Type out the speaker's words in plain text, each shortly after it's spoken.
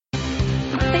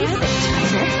face it,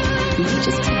 Tyler. You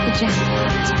just hit the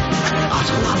jackpot.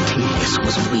 Otto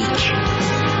was weak.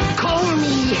 Call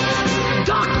me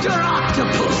Dr.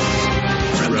 Octopus.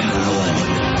 From now on,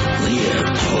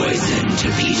 we're poison to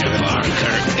Peter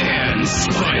Parker and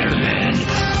Spider-Man.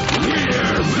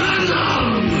 We're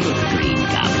Venom! The Green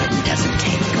Goblin doesn't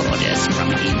take orders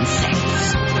from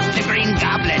insects. The Green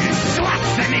Goblin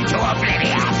swats them into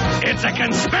oblivion. It's a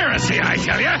conspiracy, I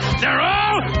tell you. They're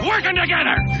all working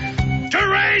together to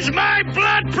raise my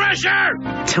blood pressure!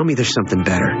 Tell me there's something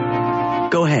better.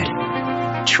 Go ahead.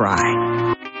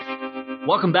 Try.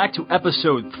 Welcome back to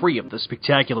episode 3 of the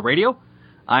Spectacular Radio.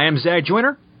 I am Zach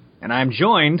Joyner, and I am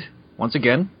joined, once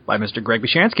again, by Mr. Greg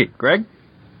Bishansky. Greg?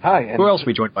 Hi. And who else are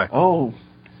we joined by? Oh,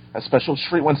 a special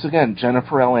treat once again.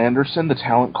 Jennifer L. Anderson, the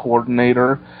talent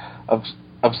coordinator of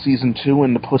Season 2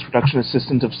 and the post-production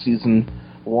assistant of Season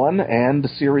 1, and the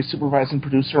series supervising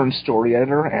producer and story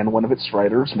editor, and one of its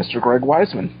writers, Mr. Greg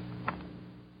Wiseman.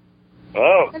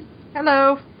 Oh.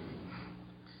 Hello.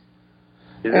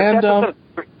 Is this episode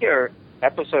 3 or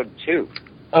episode 2?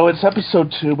 Oh, it's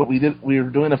episode 2, but we were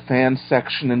doing a fan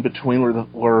section in between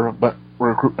where a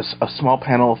small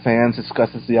panel of fans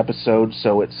discusses the episode,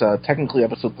 so it's technically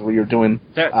episode 3. You're doing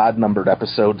odd-numbered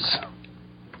episodes.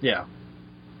 Yeah.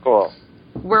 Cool.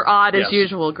 We're odd as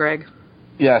usual, Greg.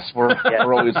 Yes, we're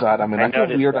always odd. I mean, I feel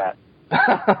weird. That.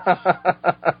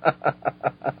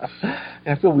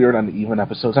 I feel weird on the even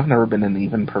episodes. I've never been an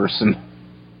even person.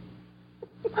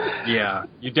 Yeah,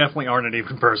 you definitely aren't an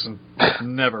even person.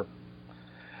 Never.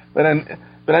 But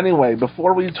anyway,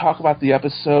 before we talk about the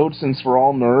episode, since we're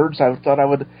all nerds, I thought I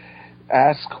would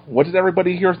ask, what did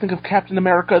everybody here think of Captain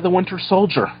America: The Winter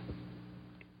Soldier?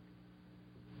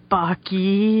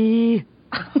 Bucky.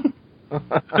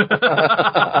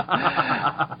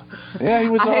 Yeah, he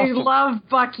was awesome. I love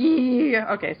Bucky.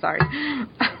 Okay, sorry.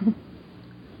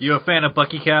 You a fan of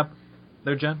Bucky Cap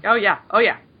there, Jen? Oh, yeah.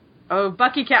 Oh,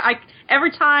 Bucky Cap.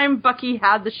 Every time Bucky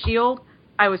had the shield,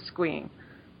 I was squeeing.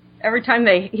 Every time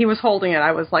he was holding it,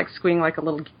 I was like squeeing like a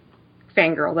little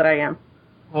fangirl that I am.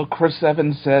 Well, Chris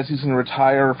Evans says he's going to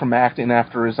retire from acting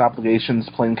after his obligations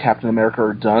playing Captain America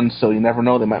are done, so you never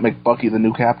know, they might make Bucky the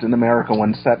new Captain America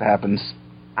once that happens.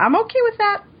 I'm okay with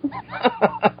that.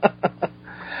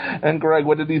 And Greg,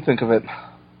 what did you think of it?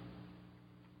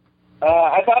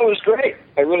 I thought it was great.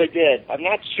 I really did. I'm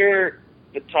not sure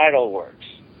the title works,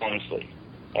 honestly.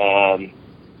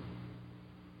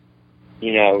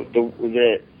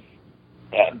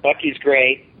 Bucky's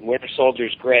great, Winter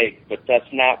Soldier's great, but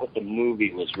that's not what the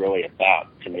movie was really about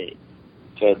to me.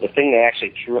 So the thing that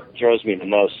actually throws me the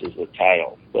most is the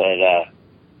title. But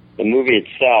the movie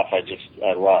itself, I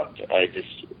loved.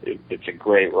 It's a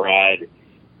great ride,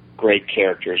 great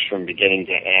characters from beginning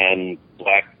to end.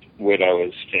 Black Widow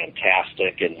is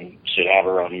fantastic and should have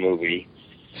her own movie.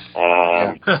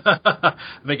 I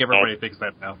think everybody thinks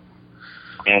that now.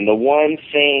 And the one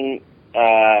thing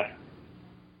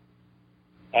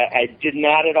I did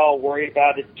not at all worry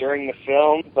about it during the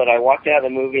film, but I walked out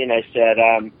of the movie and I said,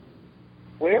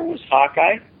 where was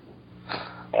Hawkeye?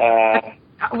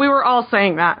 We were all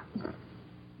saying that.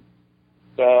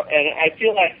 So, and I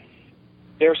feel like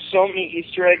there's so many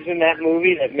Easter eggs in that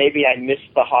movie that maybe I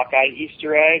missed the Hawkeye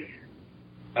Easter egg.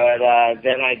 But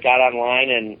then I got online,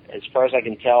 and as far as I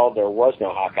can tell, there was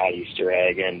no Hawkeye Easter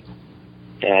egg, and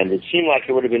it seemed like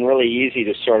it would have been really easy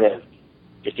to sort of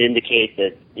just indicate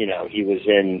that, he was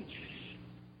in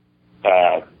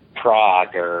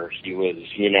Prague, or he was,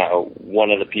 one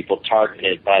of the people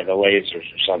targeted by the lasers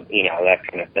or something, that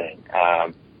kind of thing.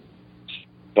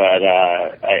 But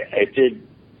it did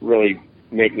really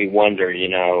make me wonder,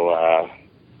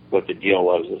 what the deal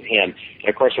was with him. And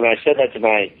of course, when I said that to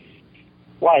my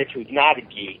wife, who's not a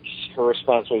geek, her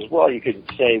response was, well, you could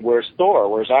say, where's Thor?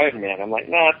 Where's Iron Man? I'm like,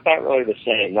 no, it's not really the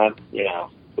same. Not,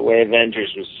 the way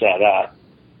Avengers was set up,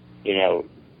 you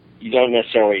don't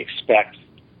necessarily expect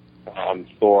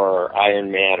Thor,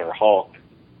 Iron Man, or Hulk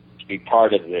to be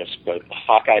part of this, but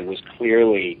Hawkeye was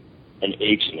clearly an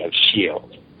agent of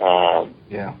S.H.I.E.L.D.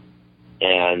 Yeah.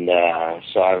 And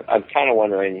so I'm kind of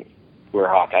wondering where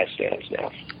Hawkeye stands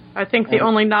now. I think the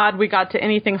only nod we got to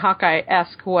anything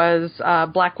Hawkeye-esque was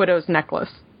Black Widow's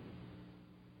necklace,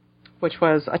 which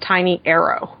was a tiny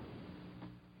arrow.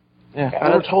 Yeah,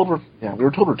 we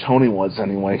were told where Tony was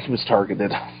anyway. He was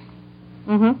targeted.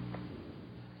 Mm-hmm.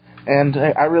 And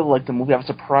I really liked the movie. I was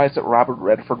surprised that Robert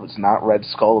Redford was not Red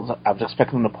Skull. I was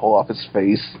expecting him to pull off his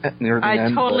face near the end.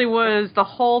 I totally was. The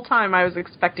whole time I was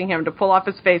expecting him to pull off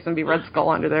his face and be Red Skull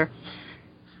under there.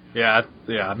 Yeah,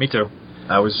 me too.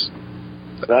 I was...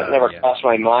 That never crossed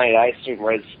my mind. I assume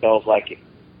Red Skull's like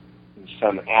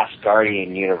some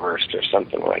Asgardian universe or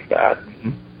something like that.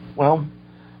 Well,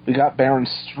 we got Baron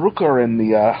Strucker in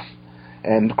the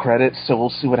end credits, so we'll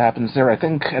see what happens there. I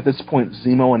think at this point,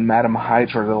 Zemo and Madame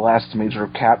Hydra are the last major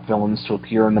Cap villains to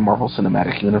appear in the Marvel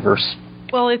Cinematic Universe.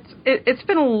 Well, it's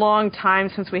been a long time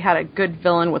since we had a good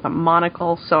villain with a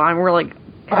monocle, so I'm really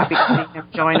happy to see him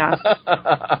join us.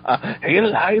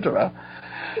 Hail Hydra.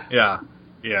 Yeah.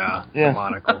 The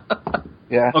monocle.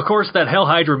 Yeah. Of course, that Hell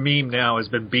Hydra meme now has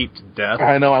been beat to death.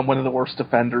 I know, I'm one of the worst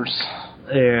offenders.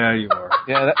 Yeah, you are.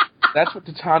 Yeah, that's what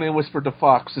Titania whispered to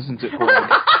Fox, isn't it, Greg?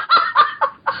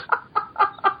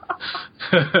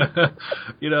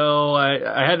 You know,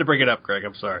 I had to bring it up, Greg.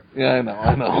 I'm sorry. Yeah,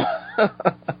 I know.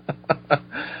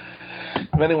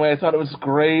 But anyway, I thought it was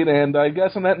great, and I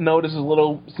guess on that note, is a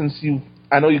little, since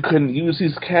I know you couldn't use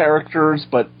these characters,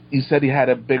 but you said you had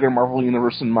a bigger Marvel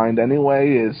Universe in mind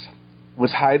anyway.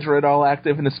 Was Hydra at all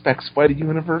active in the Spidey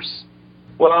universe?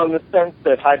 Well, in the sense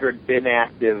that Hydra had been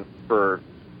active for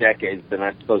decades, then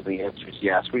I suppose the answer is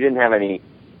yes. We didn't have any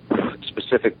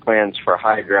specific plans for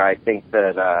Hydra. I think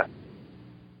that,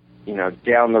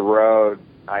 down the road,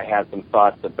 I had some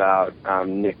thoughts about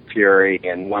Nick Fury,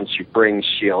 and once you bring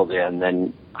S.H.I.E.L.D. in,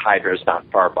 then Hydra's not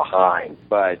far behind.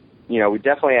 But, we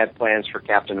definitely had plans for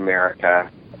Captain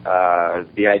America.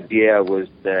 The idea was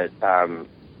that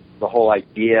the whole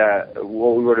idea,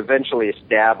 what we would eventually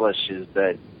establish is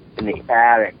that in the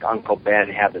attic, Uncle Ben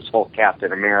had this whole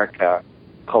Captain America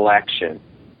collection.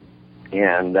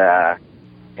 And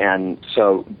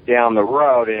so down the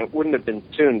road, and it wouldn't have been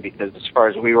soon because as far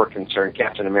as we were concerned,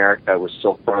 Captain America was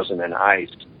still frozen in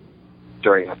ice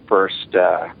during the first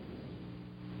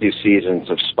few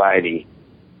seasons of Spidey.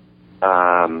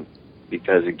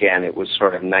 Because, again, it was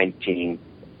sort of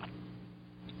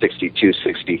 1962,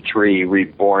 63,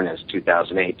 reborn as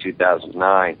 2008,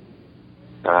 2009.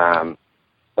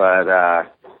 But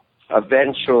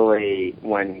eventually,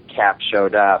 when Cap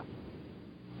showed up,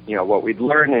 what we'd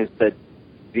learn is that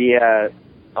via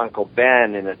Uncle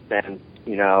Ben, in a sense,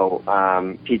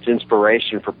 Pete's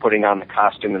inspiration for putting on the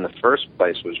costume in the first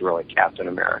place was really Captain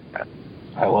America.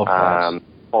 I love that.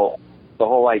 The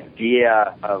whole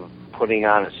idea of putting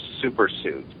on a super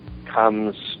suit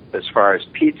comes, as far as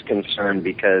Pete's concerned,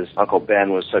 because Uncle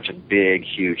Ben was such a big,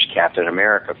 huge Captain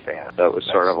America fan. So it was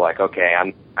sort of like, okay,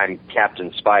 I'm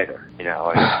Captain Spider,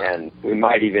 and we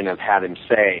might even have had him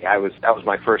say, that was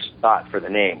my first thought for the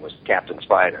name was Captain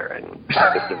Spider, and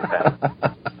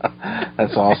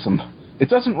That's awesome. It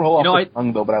doesn't roll off the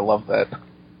tongue though, but I love that.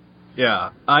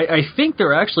 Yeah, I think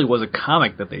there actually was a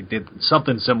comic that they did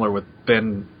something similar with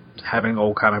Ben having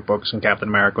old comic books and Captain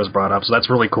America was brought up. So that's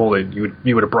really cool that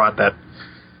you would have brought that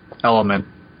element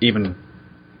even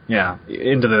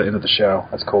into the show.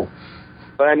 That's cool.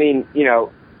 But I mean,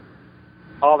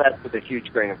 all that's with a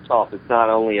huge grain of salt. It's not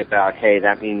only about, hey,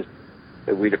 that means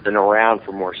that we'd have been around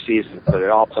for more seasons, but it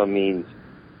also means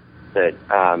that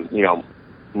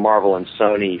Marvel and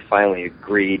Sony finally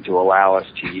agreed to allow us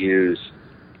to use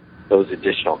those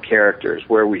additional characters.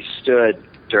 Where we stood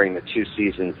during the 2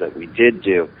 seasons that we did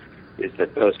do is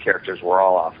that those characters were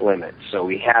all off limits. So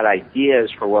we had ideas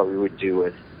for what we would do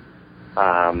with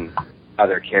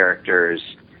other characters.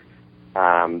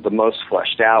 The most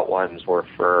fleshed out ones were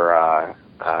for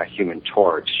Human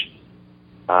Torch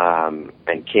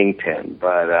and Kingpin,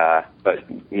 but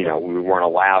we weren't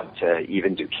allowed to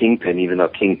even do Kingpin, even though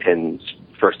Kingpin's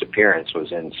first appearance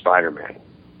was in Spider-Man.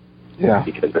 Yeah,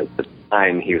 because at the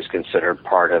time he was considered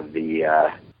part of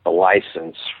the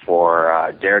license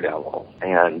for Daredevil,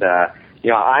 and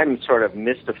I'm sort of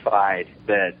mystified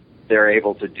that they're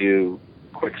able to do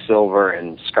Quicksilver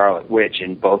and Scarlet Witch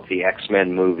in both the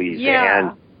X-Men movies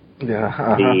and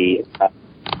the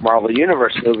Marvel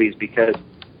Universe movies, because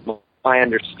my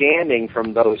understanding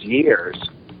from those years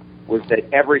was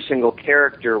that every single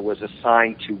character was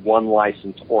assigned to one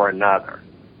license or another.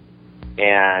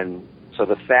 And so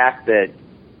the fact that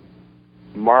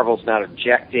Marvel's not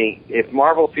objecting, if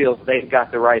Marvel feels they've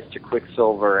got the rights to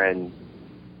Quicksilver and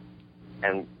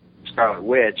Scarlet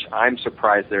Witch, I'm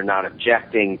surprised they're not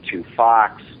objecting to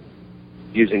Fox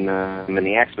using them in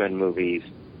the X-Men movies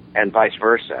and vice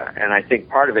versa. And I think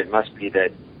part of it must be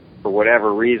that for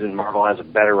whatever reason, Marvel has a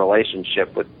better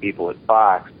relationship with people at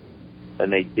Fox than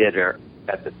they did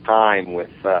at the time with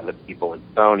the people at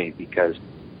Sony, because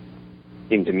it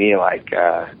seemed to me like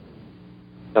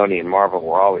Sony and Marvel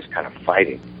were always kind of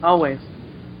fighting. Always.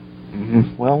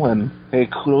 Mm-hmm. Well, and hey,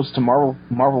 kudos to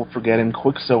Marvel for getting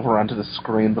Quicksilver onto the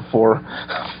screen before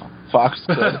Fox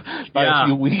could by a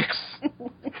few weeks.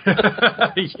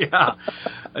 Yeah.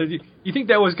 You think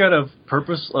that was kind of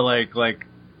purpose? Like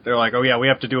they're like, oh yeah, we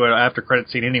have to do an after credit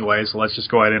scene anyway, so let's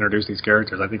just go ahead and introduce these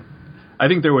characters. I think I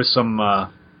think there was some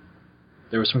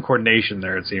coordination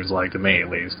there. It seems like, to me at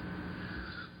least.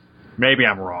 Maybe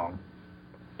I'm wrong,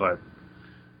 but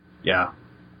yeah.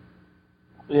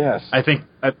 Yes. I think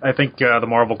the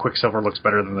Marvel Quicksilver looks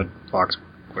better than the Fox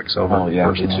Quicksilver. Oh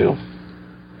yeah, me too.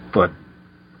 But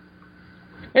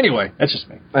anyway, that's just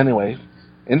me. Anyway,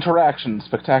 interaction,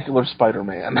 Spectacular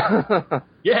Spider-Man.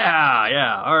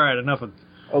 Yeah. All right, enough of.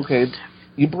 Okay,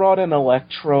 you brought in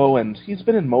Electro, and he's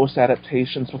been in most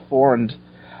adaptations before, and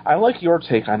I like your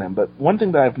take on him. But one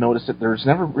thing that I've noticed that there's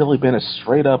never really been a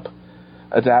straight-up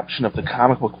adaptation of the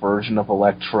comic book version of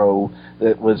Electro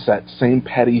that was that same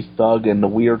petty thug in the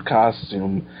weird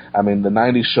costume. I mean, the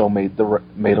 90s show made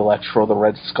Electro the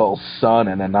Red Skull's son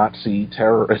and a Nazi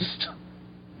terrorist.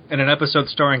 In an episode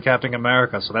starring Captain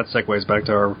America, so that segues back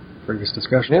to our previous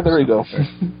discussion. Yeah, there you go.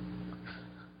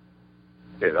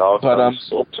 It all comes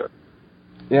full circle.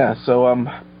 Yeah, so,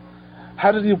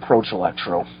 how did you approach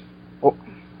Electro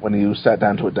when you sat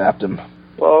down to adapt him?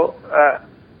 Well,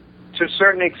 to a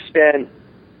certain extent,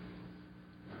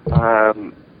 a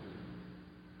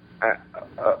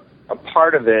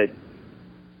part of it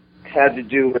had to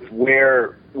do with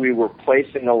where we were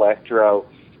placing Electro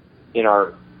in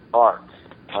our arc.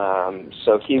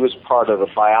 So he was part of the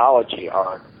biology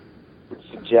arc, which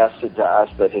suggested to us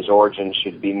that his origin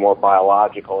should be more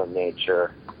biological in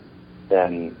nature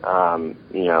than,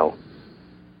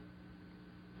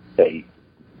 say,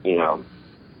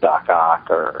 Doc Ock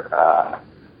or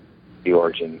the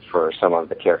origin for some of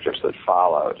the characters that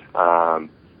followed.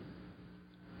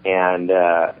 And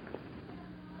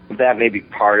that may be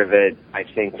part of it. I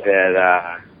think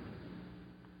that,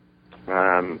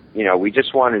 we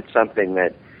just wanted something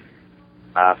that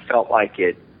felt like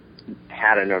it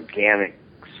had an organic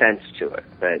sense to it,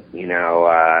 that,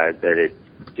 that it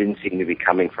didn't seem to be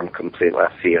coming from complete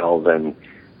left field. And,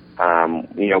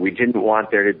 we didn't want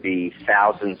there to be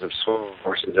thousands of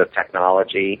sources of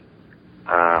technology.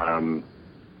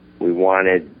 We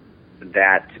wanted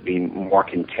that to be more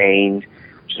contained,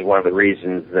 which is one of the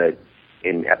reasons that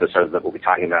in episodes that we'll be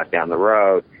talking about down the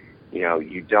road,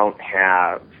 you don't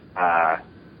have,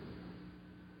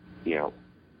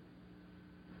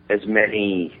 as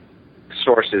many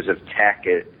sources of tech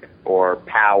or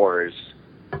powers,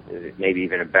 maybe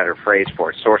even a better phrase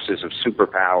for it, sources of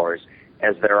superpowers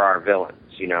as there are villains.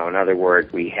 In other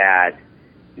words, we had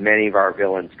many of our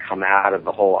villains come out of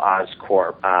the whole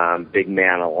Oscorp Big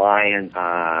Man Alliance,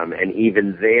 and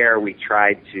even there we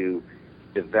tried to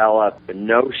develop the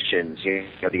notions,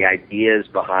 the ideas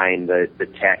behind the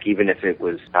tech, even if it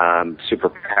was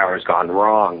superpowers gone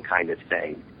wrong kind of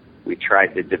thing. We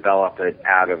tried to develop it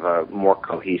out of a more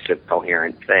cohesive,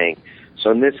 coherent thing. So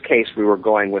in this case, we were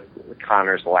going with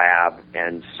Connor's lab,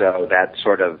 and so that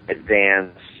sort of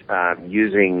advanced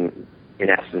using, in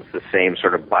essence, the same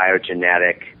sort of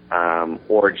biogenetic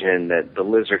origin that the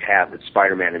lizard had, that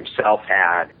Spider-Man himself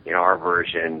had in our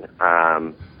version,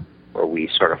 where we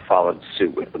sort of followed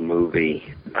suit with the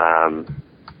movie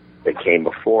that came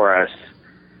before us.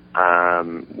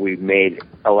 We made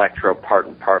Electro part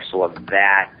and parcel of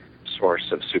that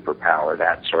source of superpower,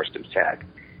 that source of tech,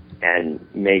 and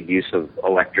made use of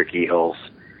electric eels,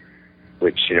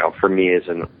 which, for me is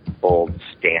an old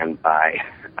standby.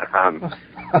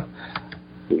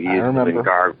 We used them in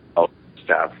gargoyle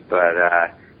stuff, but,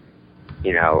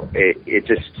 it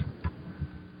just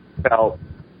felt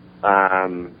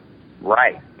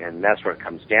right, and that's what it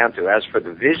comes down to. As for the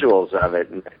visuals of it,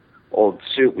 in the old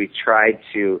suit, we tried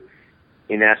to,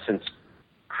 in essence,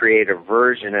 create a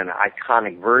version, an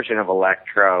iconic version of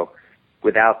Electro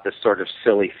without the sort of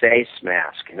silly face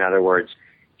mask. In other words,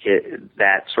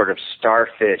 that sort of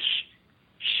starfish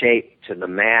shape to the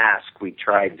mask we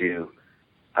tried to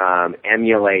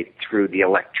emulate through the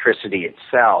electricity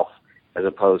itself, as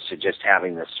opposed to just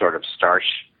having this sort of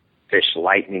starfish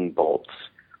lightning bolts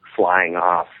flying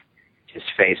off his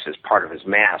face as part of his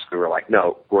mask. We were like,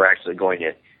 no, we're actually going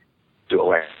to do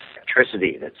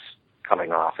electricity that's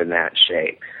coming off in that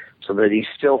shape, so that he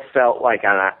still felt like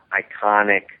an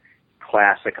iconic,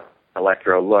 classic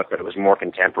Electro look, but it was more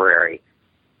contemporary,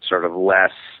 sort of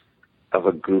less of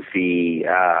a goofy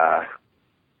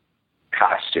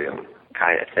costume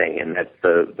kind of thing, and that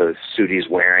the suit he's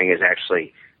wearing is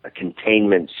actually a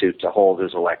containment suit to hold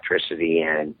his electricity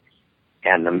in,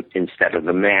 and instead of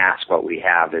the mask, what we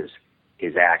have is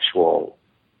actual,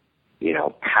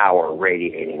 power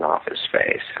radiating off his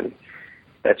face. And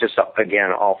that just,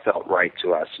 again, all felt right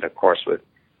to us. And of course, with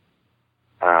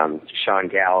Sean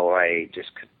Galloway,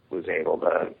 just was able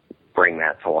to bring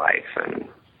that to life and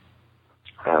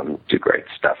do great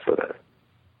stuff with it.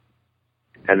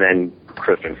 And then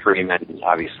Crispin Freeman,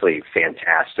 obviously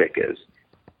fantastic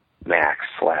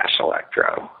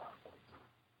Max/Electro.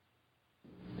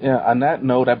 Yeah, on that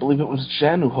note, I believe it was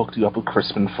Jen who hooked you up with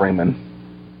Crispin Freeman.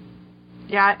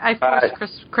 Yeah, I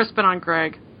forced Crispin on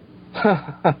Greg.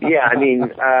 Yeah, I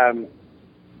mean,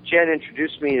 Jen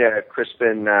introduced me to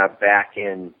Crispin back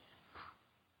in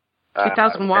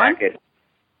 2001?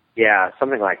 Yeah,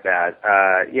 something like that.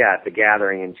 At the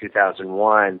Gathering in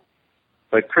 2001.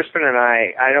 But Crispin and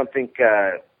I think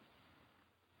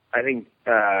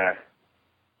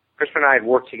Crispin and I had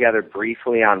worked together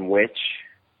briefly on Witch.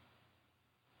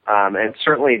 And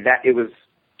certainly that it was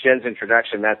Jen's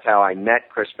introduction. That's how I met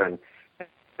Crispin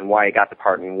and why he got the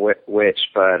part in Witch.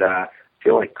 But I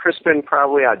feel like Crispin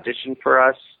probably auditioned for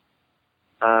us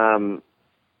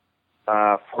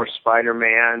for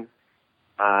Spider-Man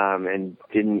and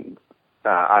didn't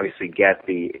obviously get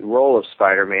the role of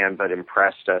Spider-Man, but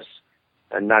impressed us,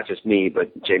 and not just me,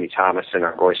 but Jamie Thomason,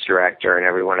 our voice director, and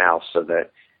everyone else, so that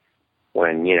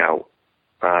when,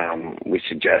 we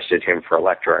suggested him for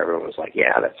Electro, everyone was like,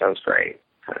 yeah, that sounds great,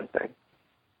 kind of thing.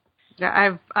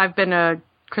 Yeah, I've been a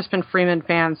Crispin Freeman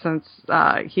fan since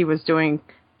he was doing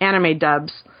anime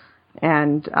dubs,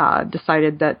 and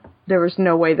decided that there was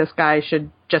no way this guy should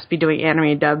just be doing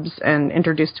anime dubs, and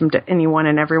introduced him to anyone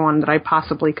and everyone that I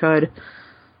possibly could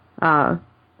in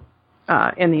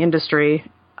the industry.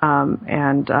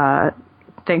 And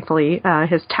thankfully,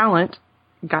 his talent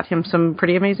got him some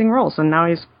pretty amazing roles, and now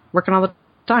he's working all the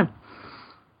time.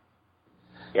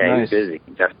 Yeah, nice. He's busy.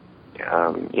 Definitely.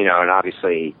 And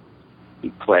obviously he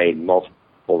played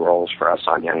multiple roles for us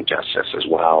on Young Justice as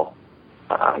well.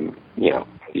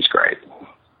 He's great.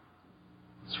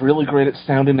 It's really great at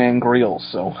sounding angry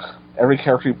also. Every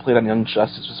character he played on Young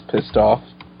Justice was pissed off.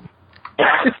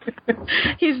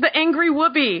 He's the angry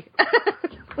Whoopi.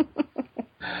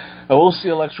 We'll see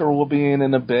Electro Whoopi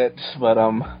in a bit, but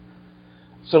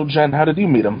so Jen, how did you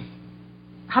meet him?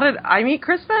 How did I meet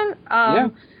Crispin?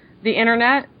 The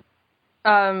internet.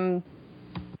 I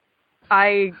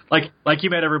like you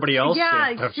met everybody else.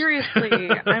 Yeah, seriously,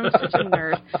 I'm such a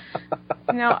nerd.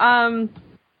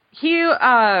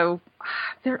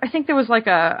 I think there was like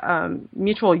a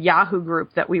mutual Yahoo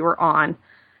group that we were on,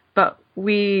 but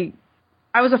I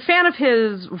was a fan of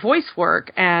his voice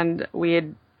work, and we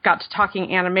had got to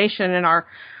talking animation and our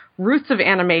roots of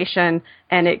animation,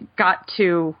 and it got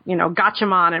to,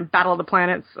 Gatchaman and Battle of the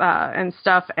Planets and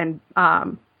stuff, and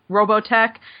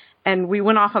Robotech, and we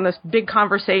went off on this big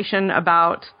conversation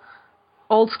about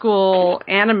old school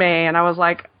anime, and I was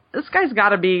like, this guy's got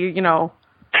to be, he's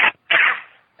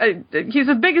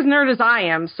as big as nerd as I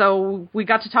am, so we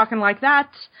got to talking like that,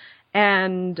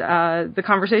 and the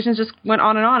conversations just went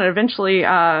on, and eventually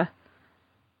I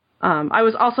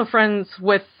was also friends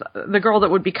with the girl that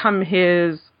would become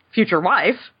his future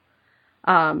wife,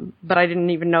 but I didn't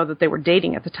even know that they were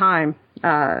dating at the time,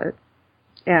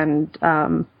 and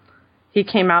he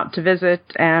came out to visit,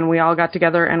 and we all got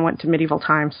together and went to Medieval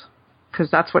Times, because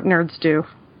that's what nerds do.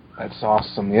 That's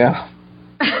awesome, yeah.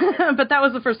 But that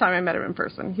was the first time I met him in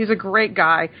person. He's a great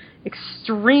guy,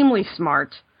 extremely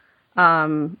smart,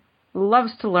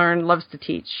 loves to learn, loves to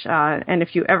teach. And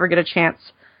if you ever get a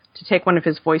chance to take one of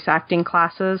his voice acting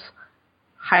classes,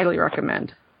 highly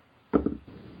recommend.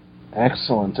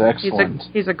 Excellent.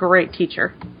 He's a great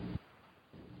teacher.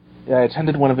 Yeah, I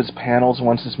attended one of his panels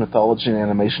once, his mythology and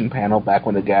animation panel, back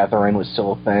when The Gathering was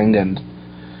still a thing, and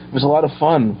it was a lot of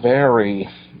fun. Very,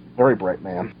 very bright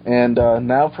man. And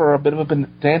now for a bit of a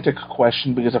pedantic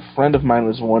question, because a friend of mine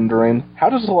was wondering,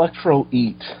 how does Electro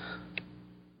eat?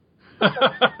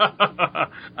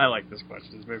 I like this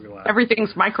question. It's made me laugh.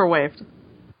 Everything's microwaved.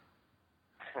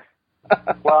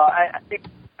 Well, I think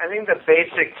the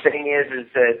basic thing is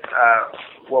that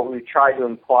what we tried to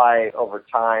imply over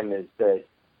time is that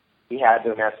he had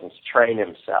to, in essence, train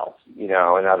himself. In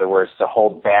other words, to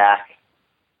hold back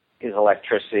his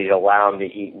electricity, to allow him to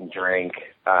eat and drink,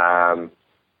 and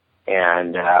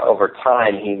over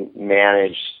time he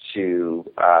managed to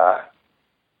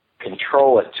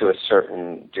control it to a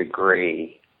certain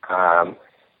degree.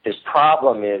 His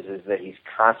problem is that he's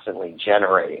constantly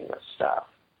generating this stuff.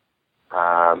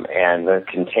 And the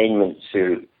containment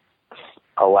suit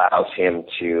allows him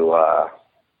to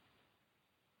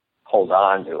hold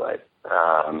on to it.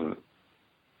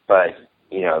 But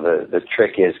the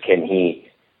trick is, can he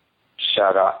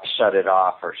shut it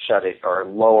off, or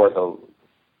lower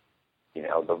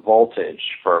the voltage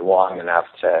for long enough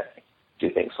to do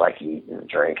things like eat and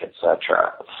drink,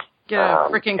 etc. Get a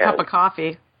freaking cup of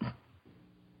coffee.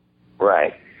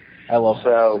 Right. I love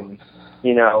so.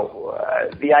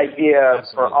 The idea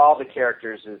for all the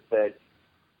characters is that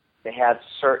they had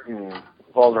certain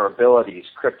vulnerabilities,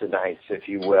 kryptonites, if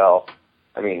you will,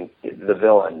 the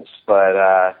villains.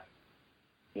 But,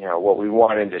 what we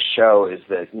wanted to show is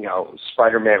that,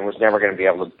 Spider-Man was never going to be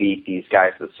able to beat these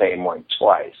guys the same way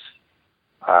twice.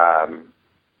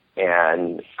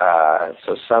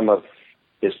 So some of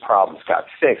his problems got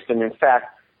fixed. And in fact,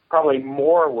 probably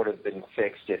more would have been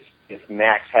fixed if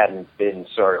Max hadn't been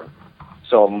sort of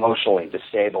so emotionally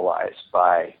destabilized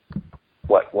by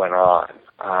what went on.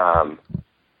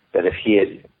 That if he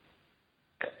had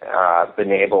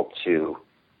been able to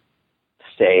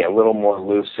stay a little more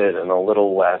lucid and a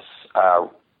little less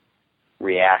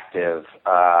reactive,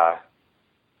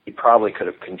 he probably could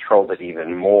have controlled it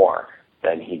even more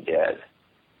than he did.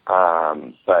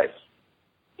 But,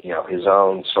 his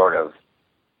own sort of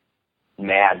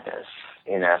madness,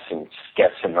 in essence,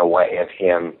 gets in the way of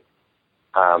him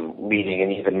leading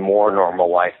an even more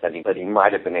normal life than he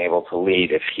might have been able to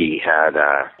lead if he had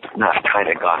not kind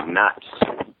of gone nuts.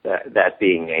 That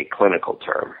being a clinical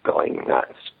term, going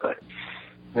nuts. But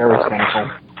very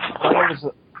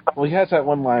cynical. Well, he has that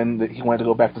one line that he wanted to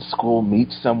go back to school,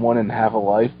 meet someone, and have a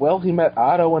life. Well, he met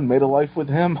Otto and made a life with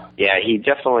him. Yeah, he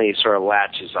definitely sort of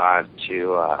latches on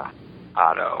to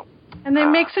Otto. And they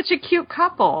make such a cute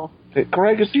couple. Hey,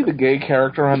 Greg, is he the gay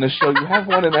character on this show? You have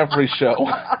one in every show.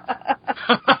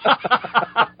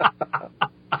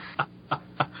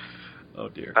 Oh,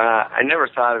 dear. I never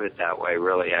thought of it that way,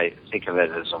 really. I think of it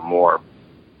as a more...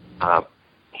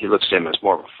 he looks to him as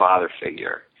more of a father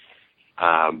figure.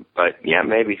 But, yeah,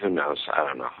 maybe, who knows? I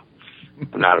don't know.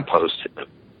 I'm not opposed to it.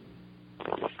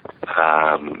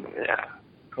 Yeah.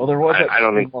 Well, there was I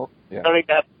don't think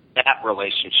that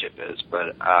relationship is,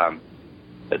 but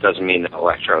that doesn't mean that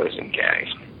Electro isn't gay.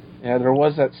 Yeah, there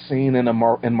was that scene in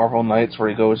Marvel Knights where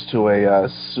he goes to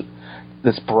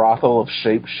this brothel of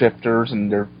shapeshifters,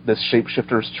 and this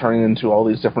shapeshifters turning into all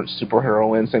these different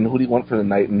superheroines, saying, "Who do you want for the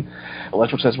night?" And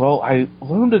Electro says, "Well, I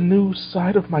learned a new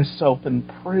side of myself in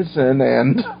prison,"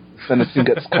 and then the scene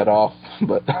gets cut off.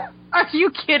 But are you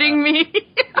kidding me?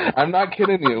 I'm not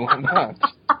kidding you. I'm not.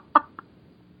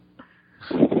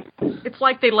 It's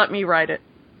like they let me write it.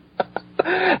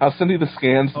 I'll send you the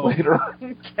scans later.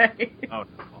 Okay. Oh,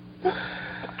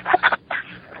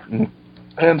 no.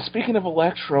 And speaking of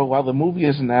Electro, while the movie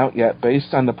isn't out yet,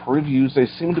 based on the previews, they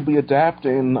seem to be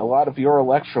adapting a lot of your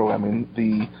Electro.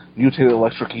 The mutated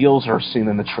electric eels are seen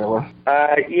in the trailer.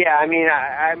 Yeah,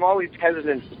 I'm always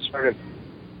hesitant to sort of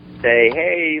say,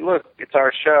 hey, look, it's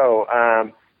our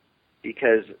show,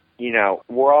 because,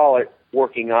 we're all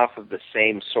working off of the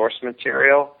same source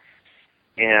material.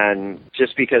 And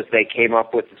just because they came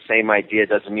up with the same idea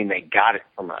doesn't mean they got it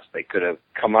from us. They could have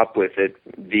come up with it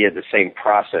via the same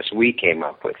process we came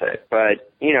up with it. But,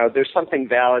 there's something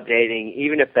validating,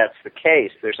 even if that's the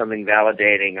case, there's something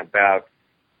validating about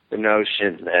the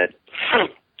notion that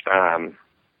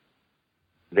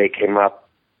they came up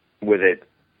with it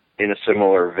in a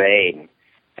similar vein.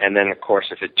 And then, of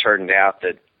course, if it turned out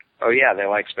that, oh, yeah, they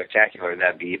like Spectacular,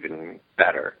 that'd be even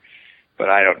better. But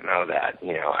I don't know that.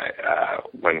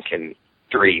 One can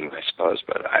dream, I suppose,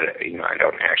 but I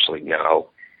don't actually know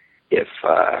if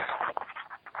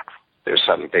there's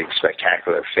some big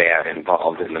Spectacular fan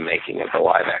involved in the making of the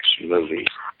live-action movies.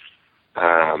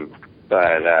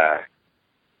 But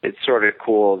it's sort of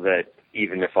cool that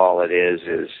even if all it is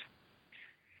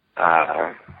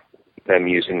them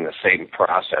using the same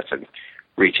process and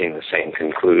reaching the same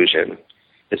conclusion,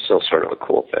 it's still sort of a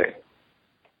cool thing.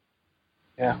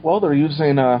 Yeah, well, they're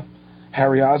using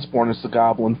Harry Osborn as the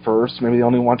Goblin first. Maybe they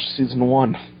only watched season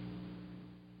 1.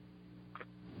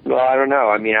 Well, I don't know.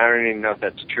 I don't even know if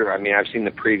that's true. I've seen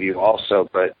the preview also,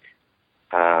 but,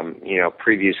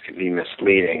 previews can be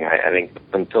misleading. I think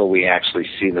until we actually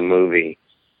see the movie,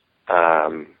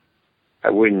 I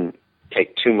wouldn't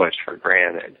take too much for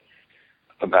granted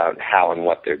about how and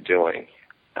what they're doing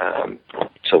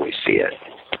until we see it.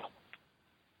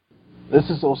 This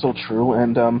is also true,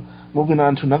 and moving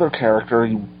on to another character,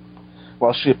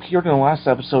 while she appeared in the last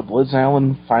episode, Liz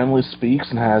Allen finally speaks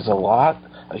and has a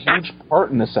huge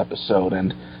part in this episode,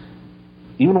 and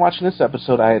even watching this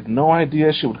episode, I had no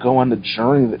idea she would go on the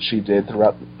journey that she did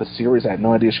throughout the series. I had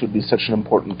no idea she would be such an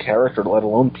important character, let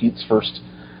alone Pete's first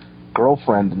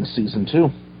girlfriend in season 2.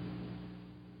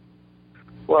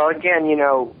 Well, again,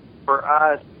 for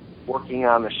us, working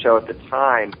on the show at the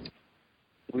time,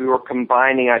 we were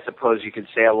combining, I suppose you could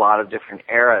say, a lot of different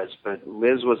eras, but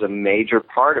Liz was a major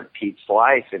part of Pete's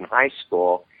life in high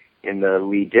school in the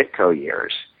Lee Ditko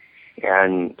years.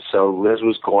 And so Liz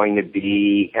was going to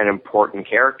be an important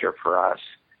character for us.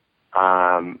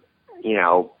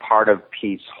 Part of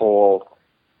Pete's whole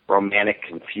romantic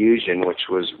confusion, which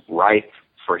was rife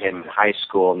for him in high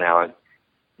school, now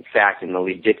In fact, in the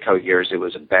Lee Ditko years, it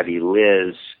was a Betty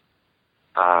Liz,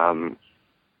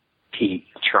 Pete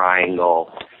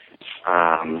triangle.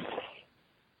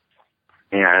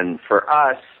 And for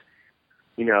us,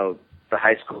 you know, the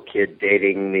high school kid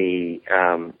dating the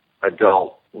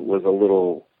adult was a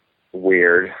little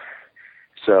weird.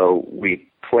 So we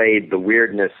played the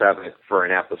weirdness of it for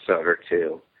an episode or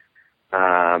two,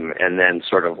 and then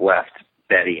sort of left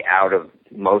Betty out of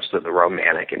most of the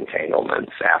romantic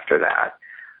entanglements after that.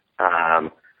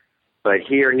 But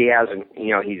here he hasn't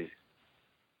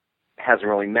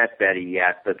really met Betty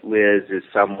yet, but Liz is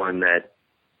someone that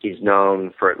he's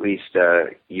known for at least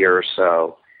a year or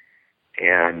so.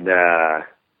 And,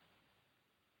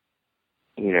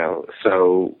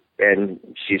 and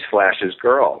she's Flash's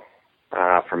girl,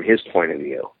 from his point of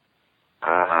view.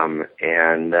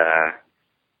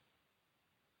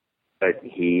 But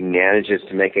he manages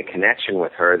to make a connection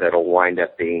with her that'll wind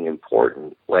up being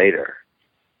important later.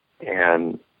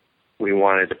 And we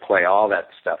wanted to play all that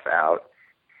stuff out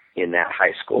in that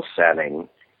high school setting.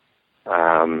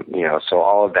 So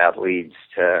all of that leads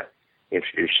to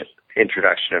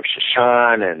introduction of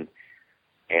Shashan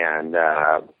and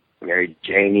Mary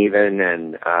Jane even,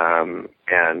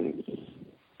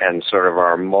 and sort of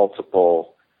our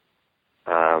multiple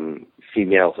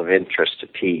females of interest to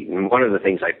Pete. And one of the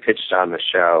things I pitched on the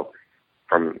show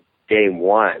from day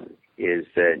one is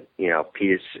that,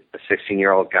 Pete is a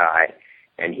 16-year-old guy,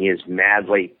 and he is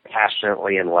madly,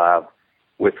 passionately in love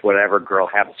with whatever girl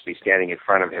happens to be standing in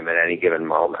front of him at any given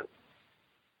moment.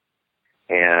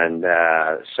 And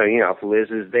if Liz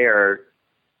is there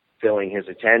filling his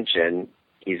attention,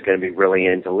 he's going to be really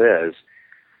into Liz,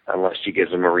 unless she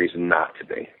gives him a reason not to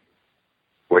be.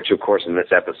 Which, of course, in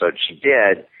this episode she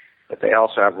did, but they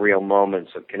also have real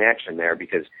moments of connection there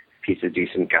because Pete's a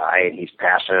decent guy and he's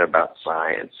passionate about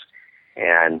science.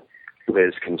 And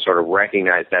Liz can sort of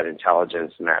recognize that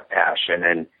intelligence and that passion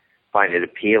and find it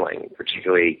appealing,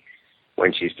 particularly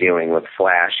when she's dealing with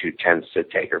Flash, who tends to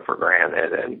take her for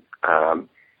granted. And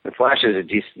Flash is a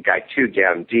decent guy, too,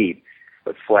 down deep,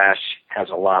 but Flash has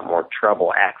a lot more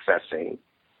trouble accessing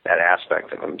that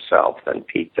aspect of himself than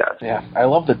Pete does. Yeah, I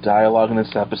love the dialogue in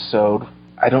this episode.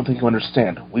 I don't think you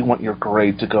understand. We want your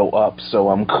grade to go up,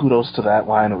 so kudos to that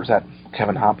line, or was that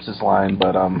Kevin Hobbs' line?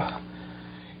 But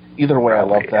either way, I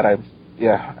love that.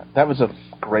 That was a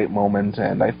great moment,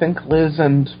 and I think Liz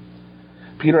and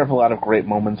Peter have a lot of great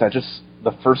moments.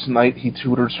 The first night he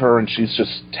tutors her, and she's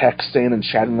just texting and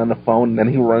chatting on the phone, and then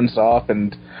he runs off,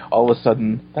 and all of a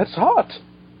sudden, that's hot.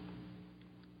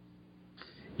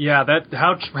 Yeah,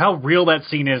 how real that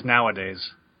scene is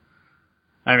nowadays.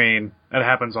 I mean, it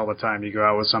happens all the time. You go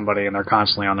out with somebody and they're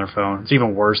constantly on their phone. It's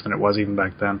even worse than it was even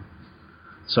back then.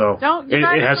 So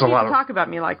it has a lot of... talk about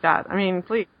me like that. I mean,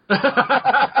 please.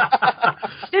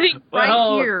 Sitting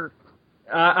right here.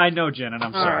 I know, Jen, and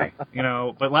I'm sorry.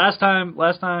 Right. But last time,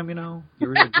 you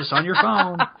were just on your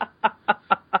phone.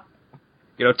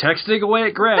 Texting away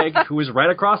at Greg, who was right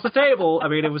across the table. I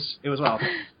mean, it was awful.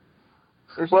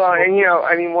 Well,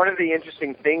 and one of the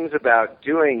interesting things about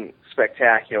doing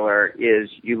Spectacular is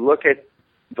you look at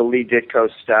the Lee Ditko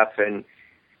stuff and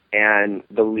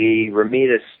the Lee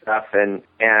Ramirez stuff,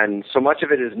 and so much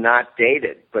of it is not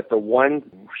dated. But the one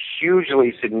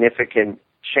hugely significant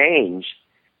change,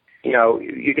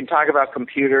 you can talk about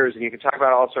computers and you can talk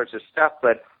about all sorts of stuff,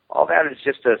 but all that is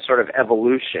just a sort of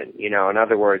evolution. In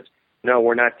other words, no,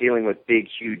 we're not dealing with big,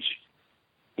 huge,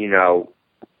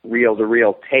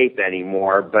 reel-to-reel tape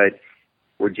anymore, but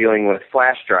we're dealing with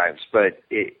flash drives. But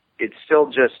it's still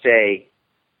just an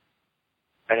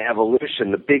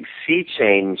evolution. The big sea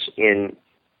change in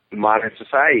modern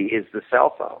society is the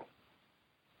cell phone.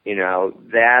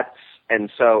 And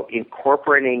so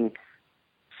incorporating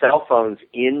cell phones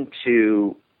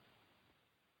into,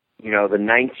 the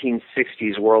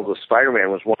 1960s world of Spider-Man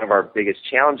was one of our biggest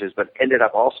challenges, but ended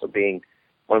up also being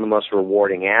one of the most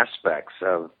rewarding aspects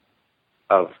of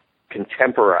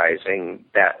contemporizing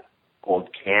that old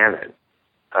canon,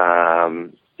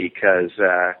 because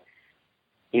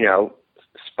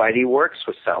Spidey works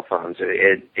with cell phones.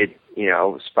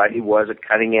 Spidey was a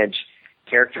cutting edge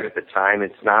character at the time.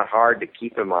 It's not hard to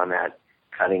keep him on that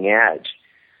cutting edge,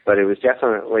 but it was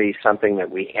definitely something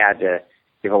that we had to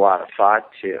give a lot of thought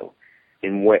to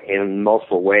in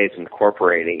multiple ways,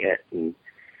 incorporating it, and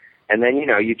then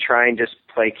you try and just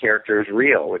play characters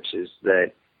real, which is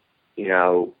that.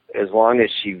 As long as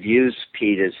she views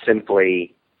Pete as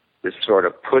simply this sort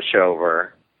of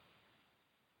pushover,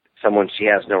 someone she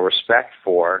has no respect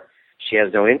for, she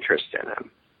has no interest in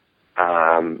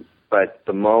him. But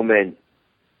the moment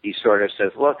he sort of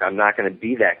says, look, I'm not going to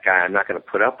be that guy, I'm not going to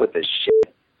put up with this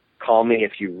shit, call me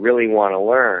if you really want to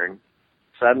learn,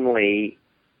 suddenly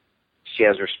she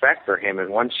has respect for him.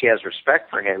 And once she has respect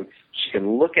for him, she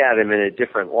can look at him in a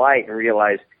different light and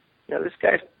realize, this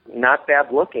guy's not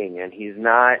bad looking, and he's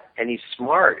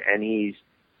smart, and he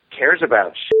cares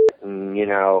about shit, and,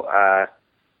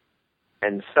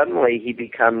 and suddenly he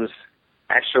becomes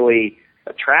actually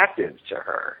attractive to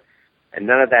her. And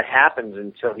none of that happens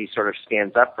until he sort of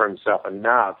stands up for himself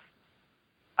enough.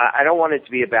 I don't want it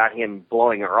to be about him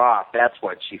blowing her off. That's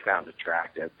what she found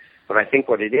attractive. But I think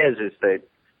what it is that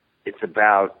it's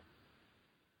about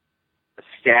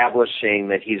establishing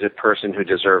that he's a person who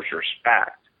deserves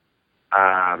respect.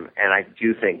 And I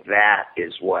do think that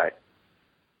is what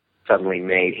suddenly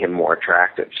made him more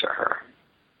attractive to her.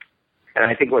 And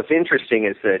I think what's interesting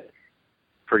is that,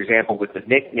 for example, with the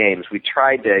nicknames, we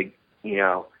tried to,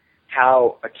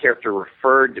 how a character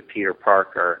referred to Peter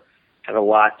Parker had a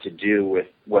lot to do with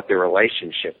what their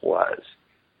relationship was,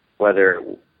 whether,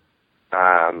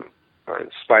 or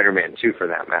Spider-Man too, for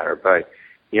that matter. But,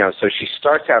 so she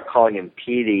starts out calling him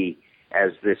Petey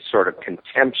as this sort of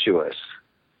contemptuous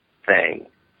thing.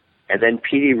 And then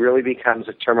Petey really becomes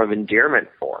a term of endearment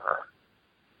for her,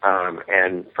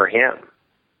 and for him.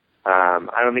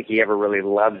 I don't think he ever really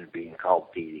loved being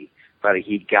called Petey, but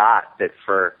he got that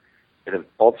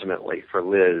ultimately for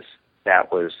Liz,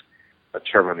 that was a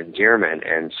term of endearment,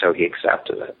 and so he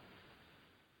accepted it.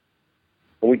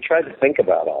 And we tried to think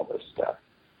about all this stuff.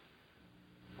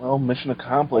 Well, mission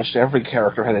accomplished. Every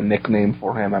character had a nickname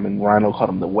for him. I mean, Rhino called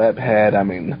him the Webhead. I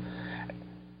mean,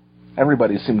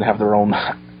 everybody seemed to have their own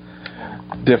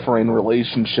differing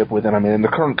relationship with him. I mean, in the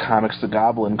current comics, the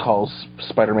Goblin calls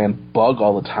Spider-Man Bug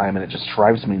all the time, and it just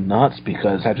drives me nuts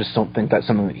because I just don't think that's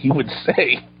something that he would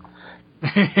say.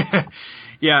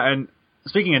 Yeah, and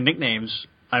speaking of nicknames,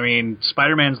 I mean,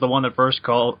 Spider-Man's the one that first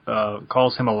calls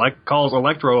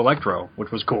Electro,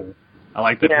 which was cool. I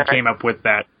like that we came up with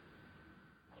that.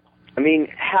 I mean,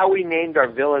 how we named our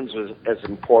villains was as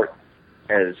important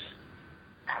as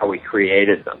how we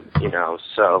created them,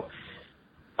 So,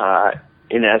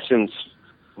 in essence,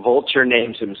 Vulture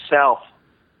names himself,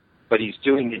 but he's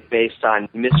doing it based on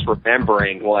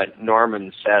misremembering what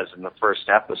Norman says in the first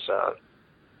episode.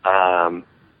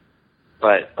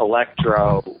 But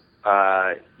Electro,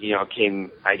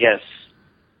 came, I guess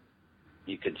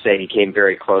you could say he came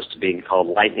very close to being called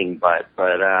Lightning Butt,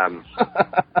 but,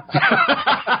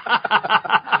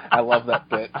 I love that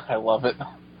bit. I love it.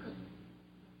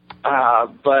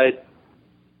 But,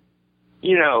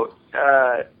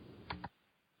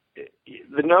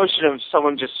 the notion of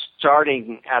someone just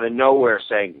starting out of nowhere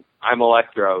saying, I'm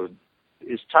Electro,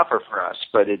 is tougher for us,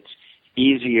 but it's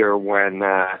easier when,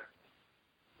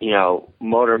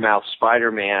 Motormouth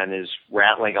Spider-Man is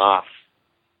rattling off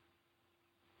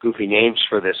goofy names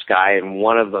for this guy, and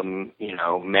one of them,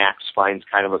 Max finds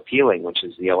kind of appealing, which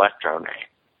is the Electro name,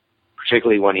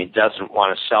 particularly when he doesn't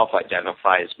want to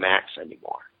self-identify as Max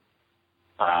anymore.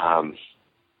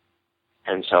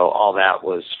 And so all that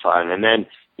was fun. And then,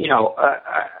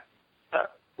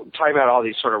 talking about all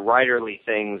these sort of writerly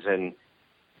things,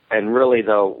 and really,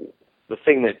 though, the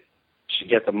thing that should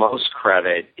get the most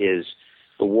credit is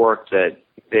the work that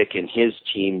Vic and his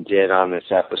team did on this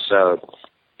episode,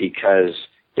 because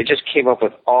they just came up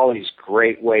with all these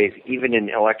great ways, even in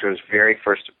Electro's very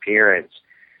first appearance,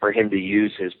 for him to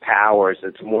use his powers.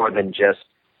 It's more than just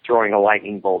throwing a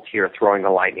lightning bolt here, throwing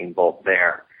a lightning bolt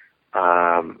there.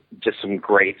 Just some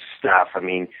great stuff. I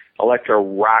mean, Electro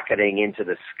rocketing into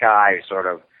the sky, sort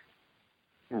of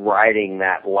riding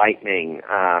that lightning.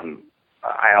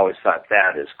 I always thought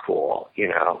that is cool,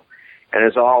 And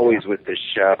as always with this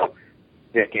show,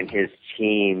 Vic and his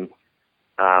team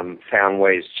found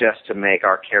ways just to make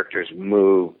our characters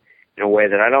move in a way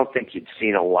that I don't think you'd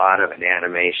seen a lot of in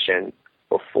animation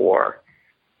before,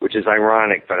 which is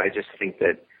ironic, but I just think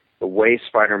that the way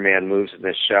Spider-Man moves in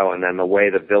this show and then the way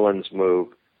the villains move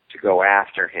to go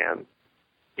after him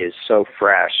is so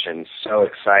fresh and so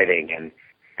exciting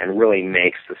and really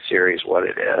makes the series what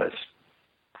it is.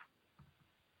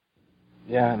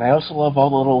 Yeah, and I also love all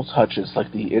the little touches,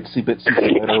 like the itsy bitsy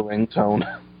glitter ringtone.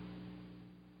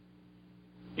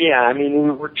 Yeah, I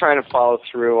mean, we're trying to follow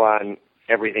through on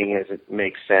everything as it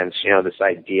makes sense. This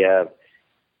idea of,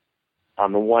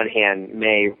 on the one hand,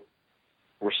 May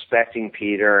respecting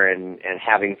Peter and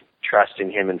having trust in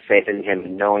him and faith in him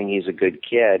and knowing he's a good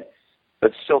kid,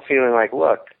 but still feeling like,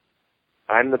 look,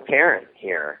 I'm the parent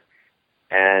here,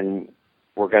 and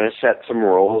we're going to set some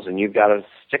rules, and you've got to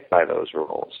stick by those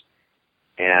rules.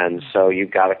 And so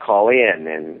you've got to call in,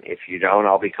 and if you don't,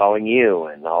 I'll be calling you,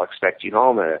 and I'll expect you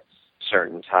home at a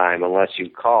certain time unless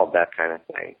you've called, that kind of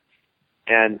thing.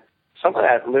 And some of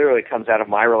that literally comes out of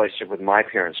my relationship with my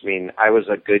parents. I mean, I was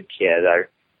a good kid,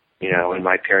 and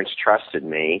my parents trusted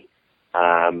me.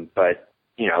 But,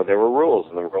 there were rules,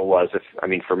 and the rule was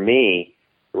for me,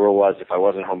 the rule was if I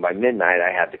wasn't home by midnight,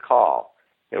 I had to call.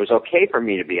 It was okay for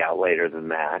me to be out later than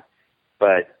that,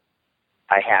 but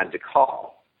I had to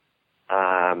call.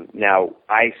 Now,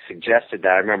 I suggested that.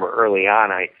 I remember early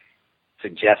on I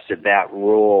suggested that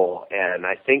rule, and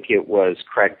I think it was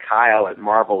Craig Kyle at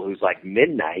Marvel who's like,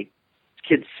 midnight?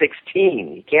 This kid's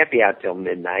 16. He can't be out till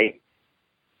midnight.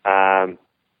 I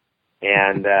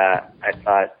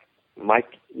thought,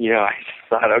 I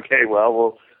thought, okay,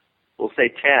 well, we'll say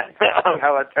 10.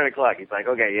 How about 10 o'clock? He's like,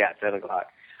 okay, yeah, 10 o'clock.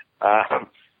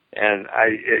 And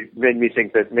it made me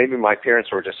think that maybe my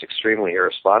parents were just extremely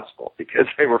irresponsible because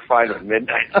they were fine at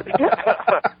midnight.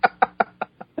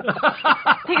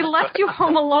 They left you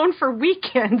home alone for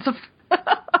weekends.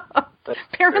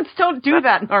 Parents don't do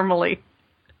that normally.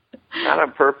 Not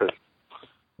on purpose.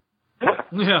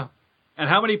 Yeah. And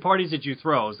how many parties did you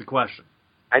throw is the question.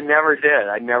 I never did.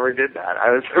 I never did that.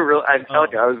 I was I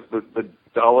was the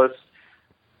dullest,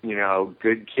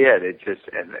 good kid. It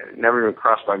never even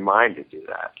crossed my mind to do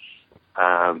that.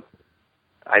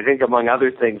 I think among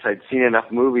other things, I'd seen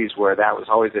enough movies where that was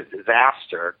always a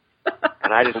disaster,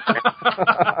 and I didn't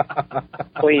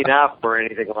clean up or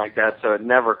anything like that, so it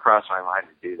never crossed my mind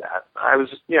to do that. I was,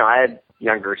 I had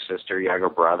younger sister, younger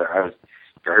brother. I was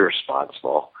very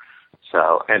responsible.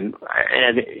 So, and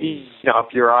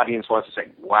if your audience wants to say,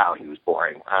 wow, he was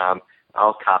boring,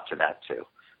 I'll cop to that too.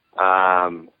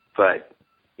 But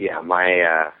yeah,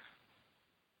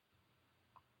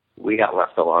 we got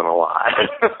left alone a lot.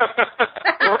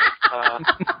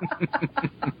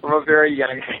 From a very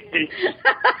young age.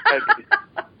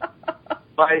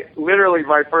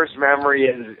 My first memory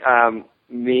is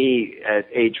me at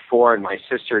age 4 and my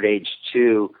sister at age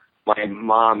 2. My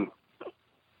mom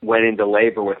went into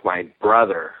labor with my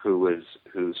brother, who's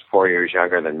 4 years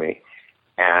younger than me,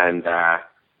 and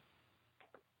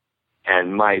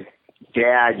my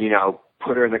dad,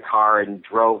 put her in the car and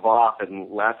drove off and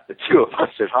left the two of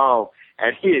us at home.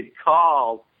 And he had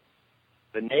called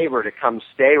the neighbor to come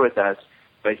stay with us,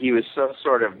 but he was so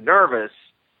sort of nervous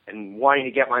and wanting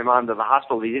to get my mom to the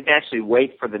hospital, he didn't actually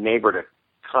wait for the neighbor to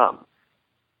come.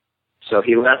 So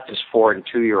he left his 4 and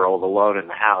 2-year-old alone in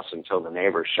the house until the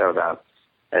neighbor showed up,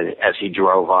 as he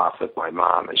drove off with my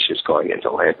mom as she was going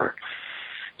into labor.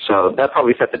 So that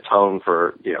probably set the tone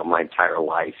for, my entire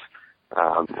life.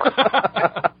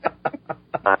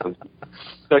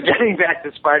 So getting back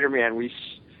to Spider-Man, we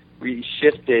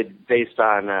shifted based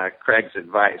on Craig's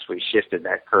advice. We shifted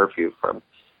that curfew from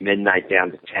midnight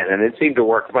down to 10, and it seemed to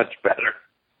work much better.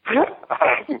 And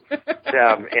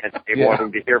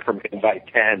wanting to hear from him by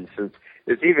 10, since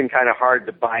it's even kind of hard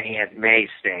to buy Aunt May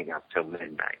staying up till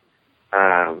midnight.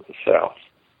 And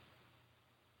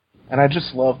I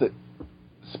just love that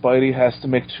Spidey has to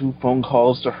make 2 phone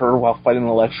calls to her while fighting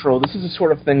Electro. This is the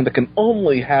sort of thing that can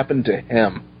only happen to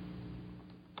him.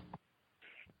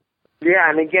 Yeah,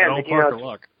 and again,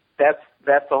 that's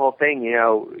the whole thing.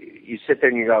 You sit there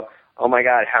and you go, oh my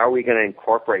God, how are we going to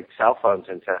incorporate cell phones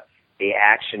into the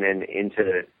action and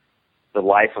into the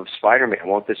life of Spider-Man?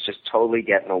 Won't this just totally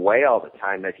get in the way all the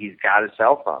time that he's got a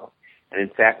cell phone? And in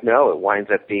fact, no, it winds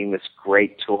up being this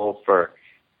great tool for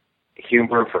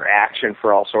humor, for action,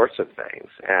 for all sorts of things.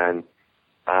 And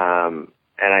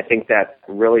I think that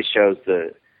really shows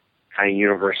the kind of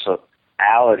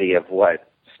universality of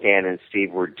what Stan and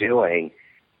Steve were doing,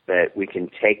 that we can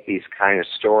take these kind of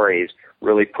stories,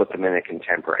 really put them in a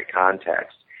contemporary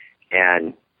context,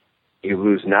 and you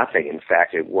lose nothing. In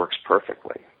fact, it works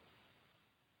perfectly.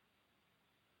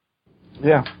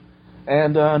 Yeah.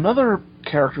 And another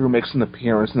character who makes an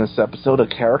appearance in this episode, a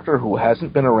character who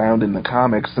hasn't been around in the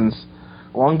comics since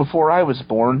long before I was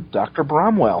born, Dr.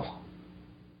 Bromwell.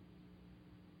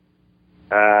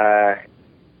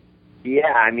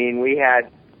 Yeah, I mean, we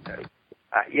had,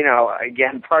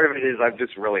 again, part of it is I'm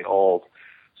just really old.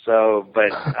 So,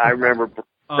 but I remember Doc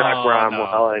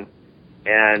Bromwell,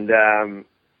 and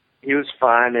he was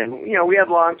fun. And, we had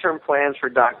long-term plans for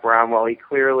Doc Bromwell. He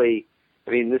clearly,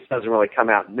 this doesn't really come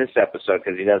out in this episode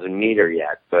because he doesn't meet her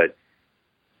yet, but,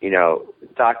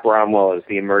 Doc Bromwell is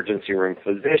the emergency room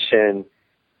physician,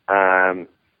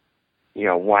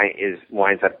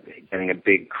 winds up getting a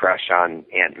big crush on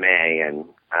Aunt May, and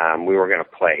we were going to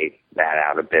play that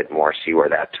out a bit more, see where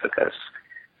that took us.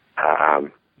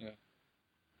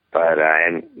 But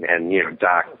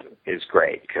Doc is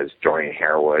great because Dorian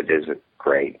Harewood is a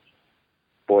great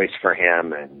voice for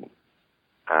him, and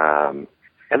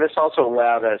this also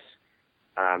allowed us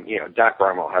Doc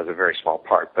Brumwell has a very small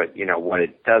part, but, what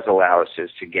it does allow us is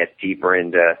to get deeper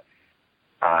into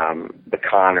the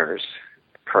Connors,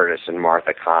 Curtis and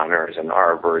Martha Connors, and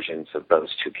our versions of those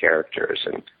two characters.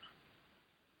 And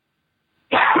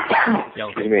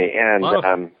excuse me,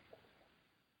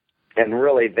 and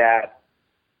really that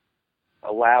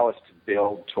allow us to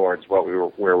build towards where we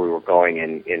were going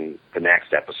in the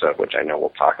next episode, which I know we'll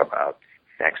talk about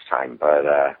next time. But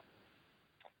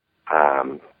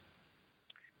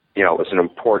it was an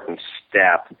important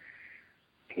step.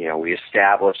 We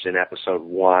established in episode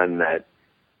 1 that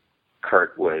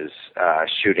Kurt was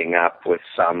shooting up with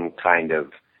some kind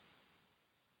of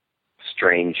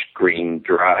strange green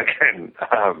drug,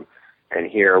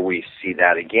 and here we see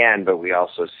that again, but we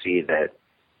also see that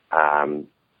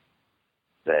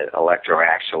that Electro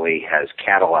actually has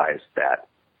catalyzed that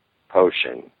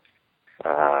potion,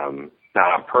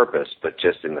 not on purpose, but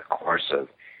just in the course of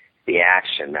the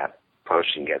action, that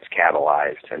potion gets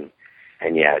catalyzed,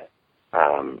 and yet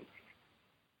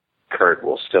Kurt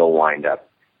will still wind up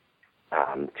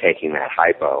taking that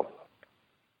hypo,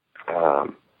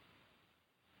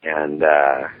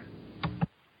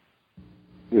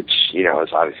 which is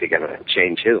obviously going to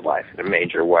change his life in a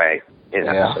major way in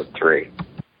episode 3.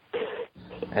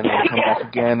 And we'll come back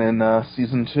again in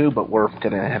season 2, but we're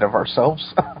getting ahead of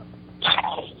ourselves.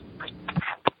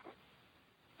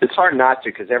 It's hard not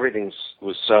to, because everything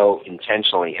was so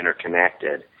intentionally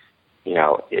interconnected.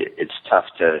 It's tough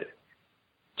to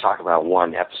talk about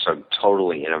one episode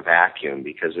totally in a vacuum,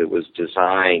 because it was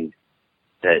designed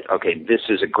that, okay, this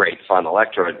is a great fun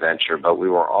Electro adventure, but we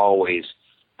were always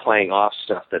playing off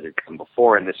stuff that had come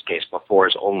before. In this case, before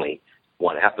is only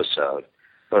one episode,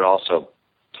 but also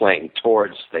playing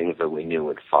towards things that we knew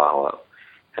would follow.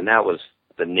 And that was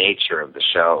the nature of the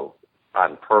show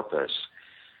on purpose.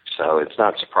 So it's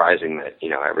not surprising that,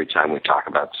 every time we talk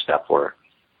about stuff, we're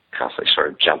constantly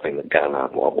sort of jumping the gun on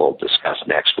what we'll discuss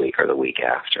next week or the week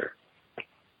after.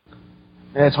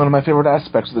 Yeah, it's one of my favorite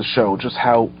aspects of the show, just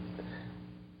how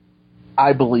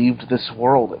I believed this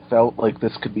world. It felt like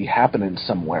this could be happening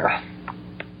somewhere.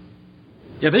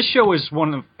 Yeah, this show is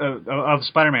one of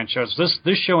Spider-Man shows.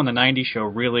 This show and the 90s show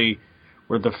really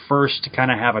were the first to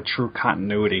kind of have a true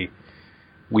continuity,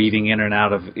 weaving in and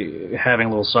out of, having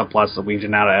little subplots that weaved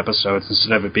in and out of episodes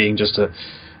instead of it being just a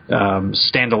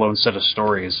standalone set of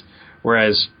stories.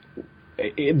 Whereas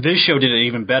this show did it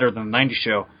even better than the 90s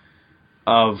show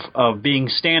of being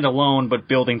standalone but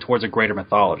building towards a greater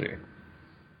mythology.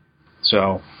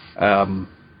 So,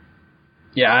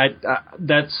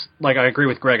 that's, like, I agree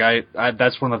with Greg. I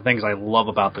that's one of the things I love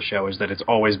about the show, is that it's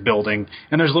always building,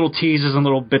 and there's little teases and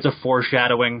little bits of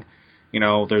foreshadowing.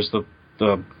 There's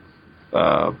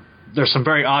there's some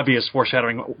very obvious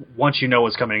foreshadowing once you know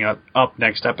what's coming up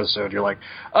next episode. You're like,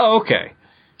 oh, okay.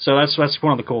 So that's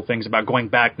one of the cool things about going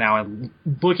back now and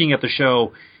looking at the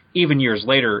show even years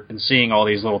later and seeing all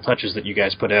these little touches that you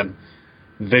guys put in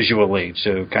visually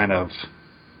to kind of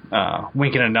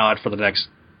wink and a nod for the next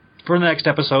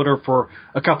episode or for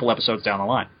a couple episodes down the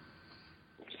line.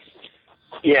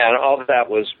 Yeah, and all of that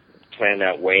was planned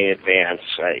out way in advance.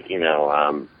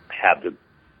 Had the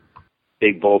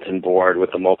big bulletin board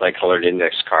with the multicolored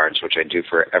index cards, which I do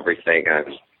for everything.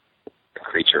 I'm a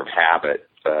creature of habit,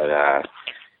 but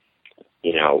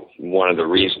one of the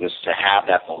reasons to have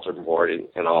that bulletin board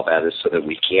and all that is so that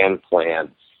we can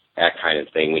plan that kind of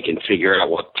thing. We can figure out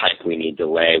what pipe we need to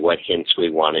lay, what hints we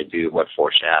want to do, what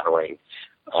foreshadowing,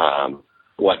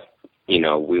 what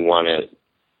we want to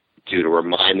do to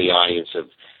remind the audience of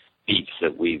beats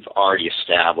that we've already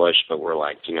established, but we're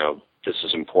like, this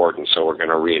is important, so we're going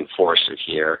to reinforce it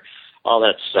here. All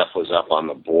that stuff was up on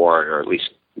the board, or at least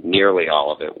nearly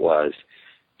all of it was,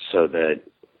 so that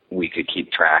we could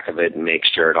keep track of it and make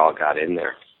sure it all got in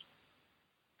there.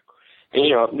 And,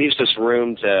 it leaves us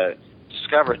room to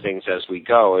discover things as we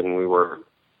go, and we were,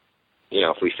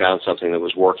 if we found something that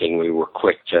was working, we were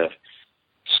quick to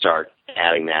start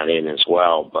adding that in as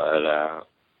well. But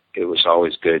it was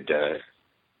always good to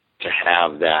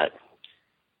have that,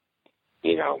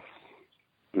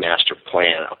 master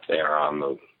plan up there on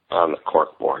the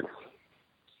cork board.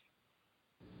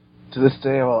 To this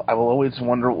day, I will always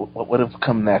wonder what would have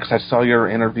come next. I saw your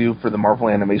interview for the Marvel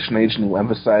Animation Age, and you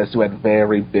emphasized you had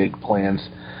very big plans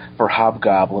for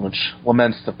Hobgoblin, which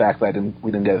laments the fact that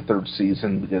we didn't get a third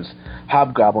season, because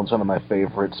Hobgoblin's one of my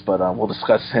favorites, but we'll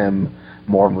discuss him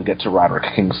more when we get to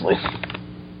Roderick Kingsley.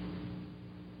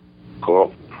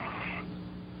 Cool.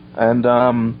 And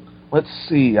let's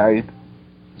see.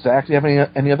 Zach, do you have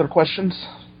any other questions?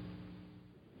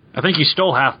 I think you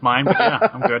stole half mine, but yeah,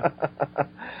 I'm good.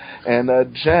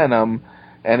 And Jen,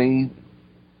 any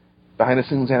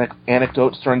behind-the-scenes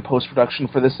anecdotes during post-production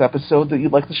for this episode that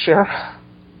you'd like to share?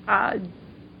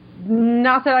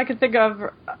 Not that I could think of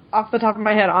off the top of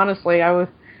my head, honestly. I was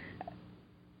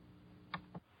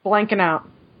blanking out.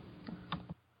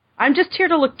 I'm just here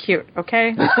to look cute,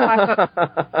 okay?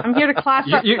 I'm here to class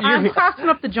up. I'm classing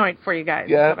up the joint for you guys.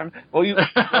 Yeah. Well, you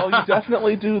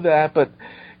definitely do that, but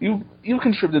you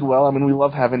contributed well. I mean, we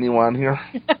love having you on here,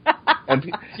 and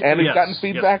we've gotten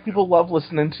feedback. Yes. People love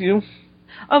listening to you.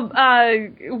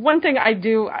 One thing I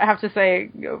do have to say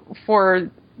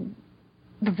for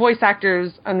the voice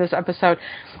actors on this episode,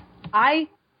 I've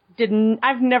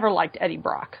never liked Eddie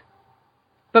Brock,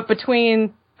 but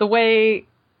between the way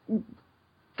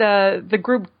the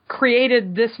group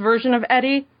created this version of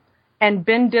Eddie and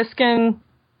Ben Diskin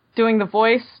doing the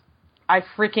voice, I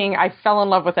fell in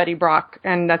love with Eddie Brock,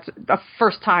 and that's the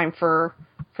first time for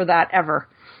that ever.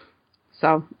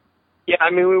 So. Yeah,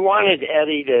 I mean, we wanted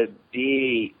Eddie to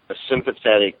be a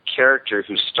sympathetic character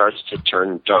who starts to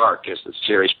turn dark as the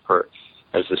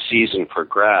season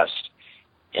progressed,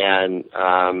 and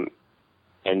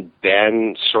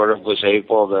Ben sort of was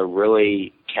able to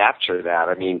really capture that.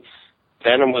 I mean,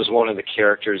 Venom was one of the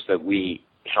characters that we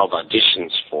held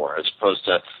auditions for, as opposed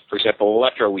to, for example,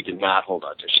 Electro, we did not hold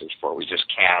auditions for. We just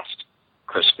cast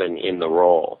Crispin in the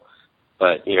role.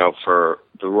 But, for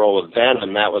the role of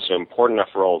Venom, that was an important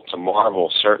enough role to Marvel,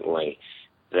 certainly,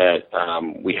 that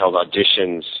we held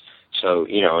auditions. So,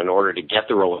 in order to get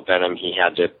the role of Venom, he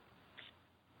had to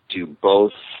do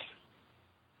both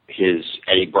his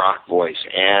Eddie Brock voice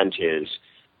and his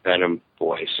Venom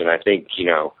voice. And I think,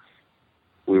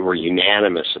 we were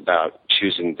unanimous about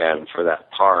choosing Ben for that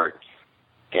part.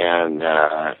 And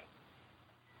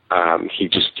he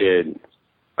just did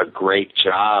a great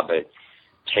job at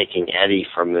taking Eddie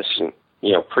from this,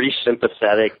 pretty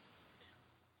sympathetic,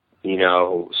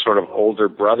 sort of older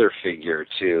brother figure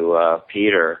to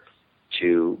Peter,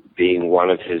 to being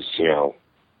one of his,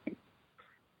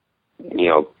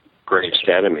 greatest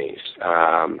enemies,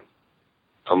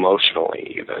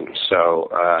 emotionally even. So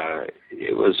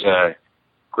it was a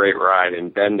great ride,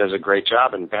 and Ben does a great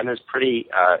job, and Ben is pretty,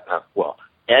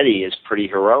 Eddie is pretty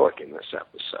heroic in this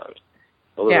episode.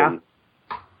 A little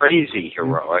crazy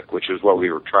heroic, which was what we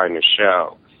were trying to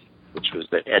show, which was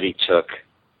that Eddie took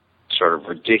sort of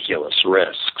ridiculous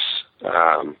risks,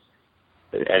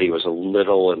 that Eddie was a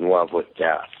little in love with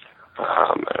death.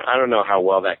 I don't know how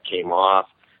well that came off.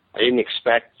 I didn't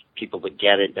expect people to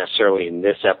get it necessarily in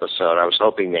this episode. I was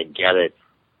hoping they'd get it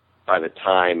by the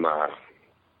time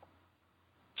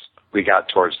we got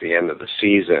towards the end of the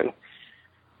season.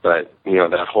 But,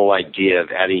 that whole idea of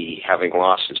Eddie having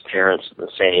lost his parents in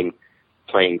the same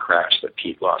plane crash that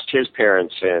Pete lost his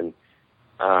parents in,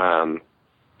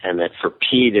 and that for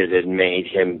Pete it had made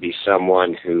him be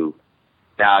someone who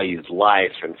valued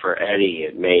life, and for Eddie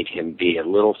it made him be a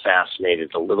little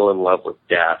fascinated, a little in love with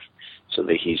death, so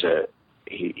that he's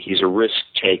a risk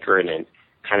taker in a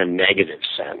kind of negative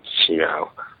sense,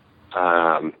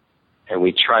 and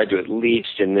we tried to, at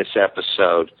least in this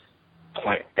episode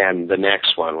and the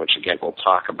next one, which again we'll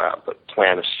talk about, but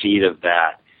plant a seed of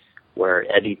that, where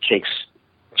Eddie takes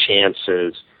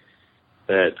chances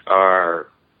that are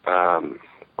a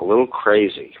little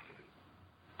crazy,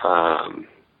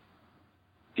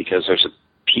 because there's a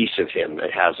piece of him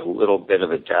that has a little bit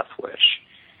of a death wish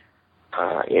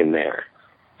in there.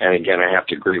 And again, I have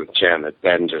to agree with Jen that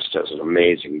Ben just does an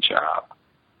amazing job.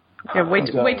 Yeah, wait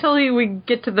till we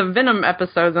get to the Venom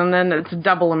episodes, and then it's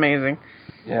double amazing.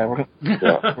 Yeah, we're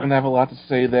gonna have a lot to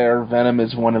say there. Venom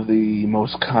is one of the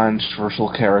most controversial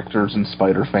characters in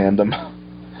Spider fandom.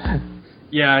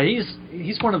 Yeah,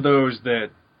 he's one of those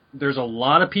that there's a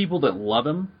lot of people that love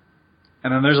him,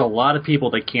 and then there's a lot of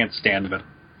people that can't stand him.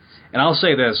 And I'll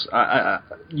say this: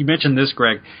 you mentioned this,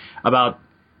 Greg, about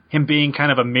him being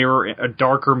kind of a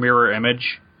darker mirror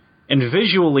image. And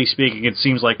visually speaking, it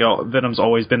seems like Venom's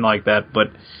always been like that, but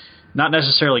not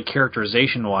necessarily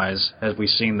characterization-wise have we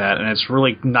seen that. And it's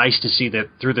really nice to see that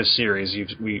through this series,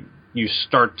 you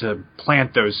start to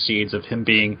plant those seeds of him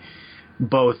being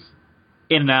both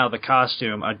in and out of the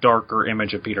costume, a darker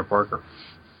image of Peter Parker.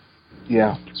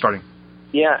 Yeah. Starting.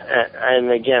 Yeah,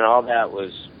 and again, all that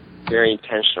was very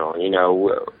intentional.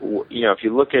 If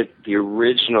you look at the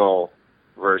original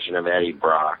version of Eddie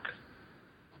Brock,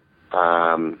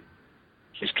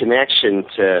 his connection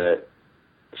to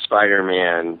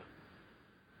Spider-Man,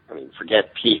 I mean,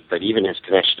 forget Pete, but even his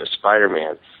connection to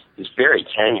Spider-Man is very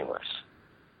tenuous.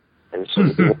 And so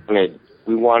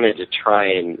we wanted to try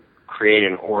and create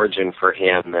an origin for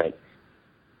him that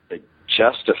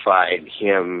justified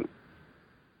him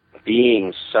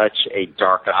being such a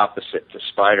dark opposite to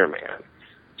Spider-Man.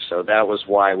 so that was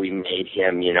why we made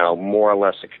him, more or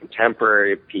less a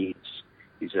contemporary of Pete's.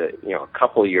 He's a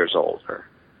couple years older.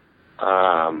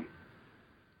 But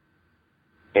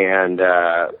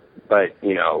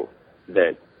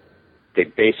that they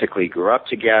basically grew up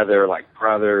together like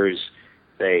brothers.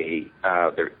 They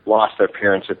lost their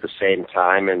parents at the same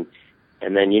time, and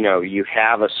then you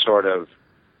have a sort of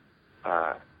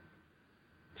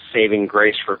saving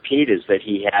grace for Pete is that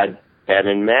he had Ben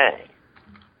and May,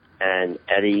 and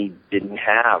Eddie didn't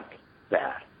have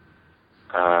that,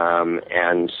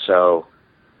 and so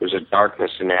there's a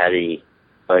darkness in Eddie,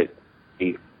 but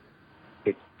it's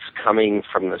coming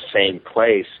from the same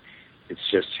place. It's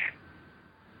just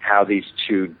how these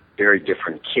two very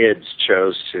different kids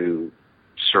chose to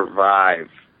survive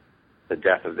the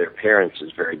death of their parents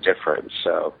is very different.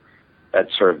 So that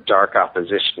sort of dark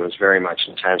opposition was very much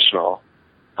intentional,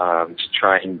 to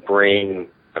try and bring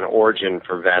an origin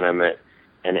for Venom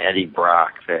and Eddie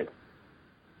Brock that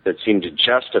seemed to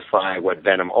justify what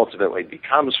Venom ultimately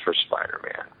becomes for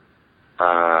Spider-Man.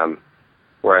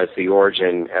 Whereas the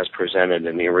origin as presented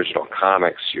in the original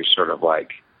comics, you're sort of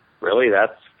like, really?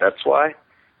 That's why?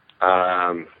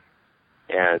 And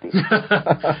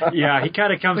yeah, he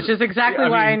kind of comes... Which is exactly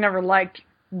why I never liked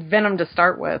Venom to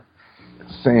start with.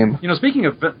 Same. Speaking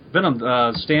of Venom,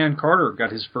 Stan Carter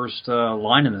got his first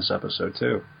line in this episode,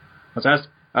 too.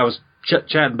 I was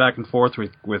chatting back and forth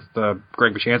with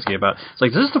Greg Bachansky about, it's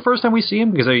like, is this the first time we see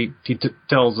him? Because he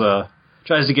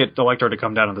tries to get Electro to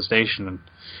come down to the station,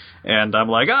 and I'm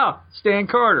like, Stan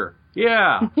Carter.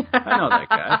 Yeah, I know that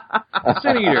guy.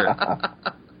 Sin Eater.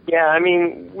 Yeah, I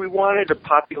mean, we wanted to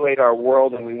populate our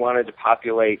world, and we wanted to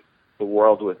populate the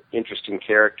world with interesting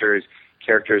characters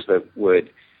that would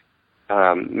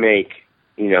make,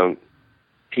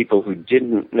 people who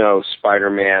didn't know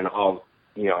Spider-Man all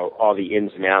the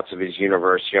ins and outs of his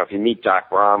universe. If you meet Doc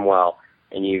Bromwell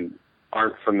and you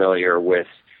aren't familiar with,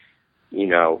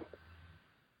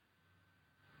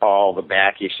 all the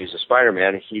back issues of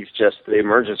Spider-Man, he's just the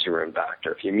emergency room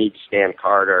doctor. If you meet Stan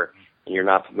Carter and you're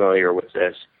not familiar with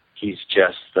this, he's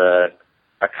just a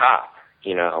cop,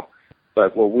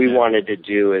 But what we wanted to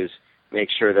do is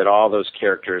make sure that all those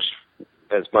characters,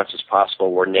 as much as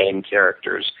possible, were named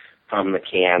characters from the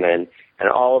canon, and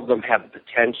all of them have the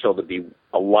potential to be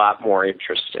a lot more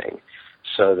interesting.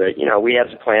 So that, we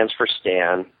had plans for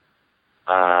Stan,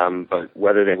 but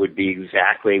whether they would be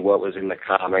exactly what was in the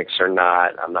comics or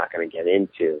not, I'm not going to get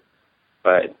into.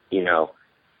 But,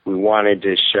 we wanted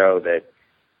to show that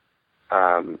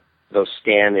though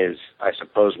Stan is, I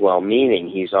suppose, well-meaning,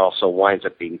 he's also winds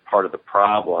up being part of the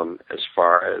problem as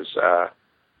far as,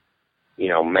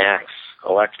 Max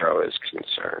Electro is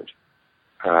concerned.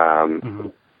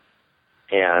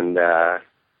 And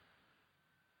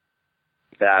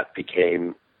that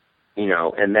became,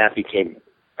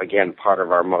 again, part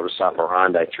of our modus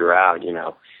operandi throughout,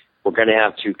 We're going to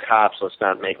have two cops, let's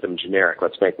not make them generic.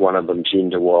 Let's make one of them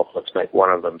Gene DeWolf. Let's make one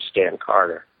of them Stan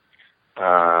Carter.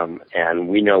 And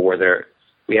we know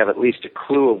we have at least a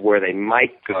clue of where they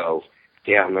might go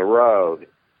down the road.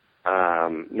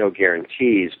 No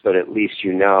guarantees, but at least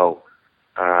to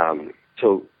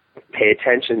pay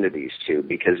attention to these two,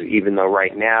 because even though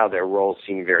right now their roles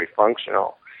seem very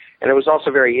functional. And it was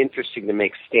also very interesting to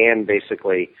make Stan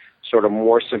basically sort of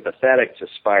more sympathetic to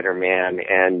Spider-Man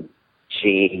and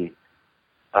Jean,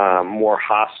 more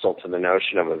hostile to the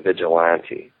notion of a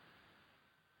vigilante.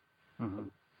 Mm-hmm.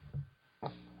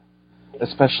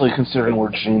 Especially considering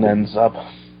where Jean ends up.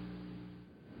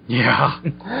 Yeah.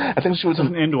 I think she was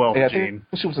doesn't end well with Jean.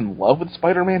 She was in love with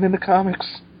Spider-Man in the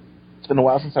comics. It's been a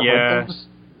while since I've read those.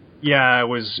 Yeah, it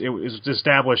was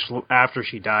established after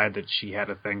she died that she had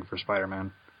a thing for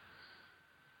Spider-Man.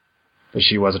 But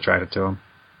she was attracted to him.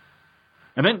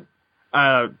 And then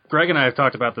Greg and I have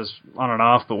talked about this on and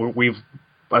off, but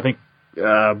I think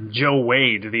Joe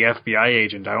Wade, the FBI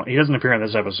agent, he doesn't appear in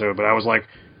this episode, but I was like,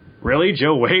 really?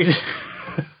 Joe Wade?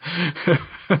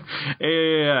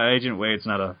 Yeah, Agent Wade's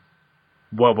not a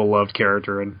well-beloved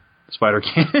character in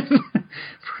Spider-Canon.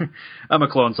 I'm a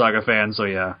Clone Saga fan, so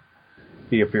yeah.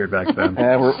 He appeared back then.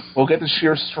 We'll get to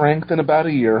sheer strength in about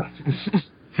a year.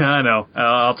 I know.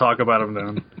 I'll talk about him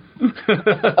then.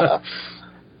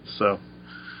 So.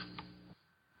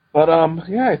 But,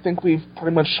 I think we've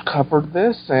pretty much covered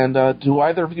this. And do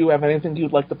either of you have anything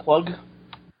you'd like to plug?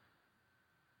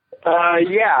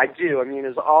 Yeah, I do. I mean,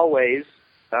 as always,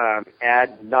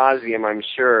 ad nauseum, I'm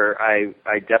sure, I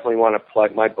definitely want to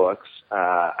plug my books.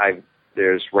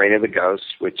 There's Reign of the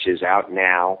Ghosts, which is out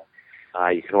now.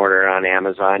 You can order it on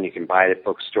Amazon. You can buy it at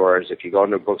bookstores. If you go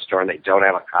into a bookstore and they don't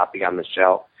have a copy on the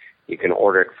shelf, you can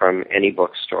order it from any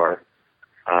bookstore.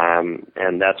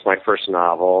 And that's my first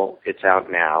novel. It's out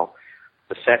now.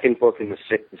 The second book in the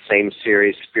same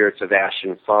series, Spirits of Ash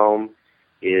and Foam,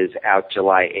 is out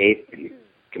July 8th. You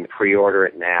can pre-order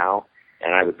it now,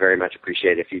 and I would very much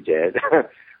appreciate it if you did.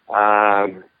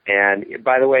 And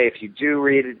by the way, if you do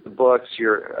read the books,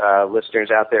 your listeners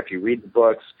out there, if you read the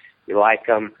books, you like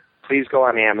them, please go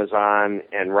on Amazon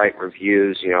and write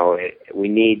reviews. You know, we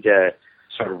need to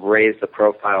sort of raise the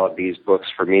profile of these books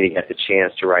for me to get the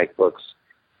chance to write books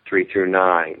 3 through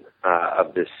 9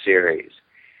 of this series.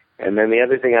 And then the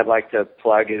other thing I'd like to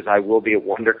plug is I will be at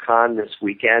WonderCon this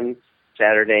weekend,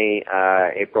 Saturday,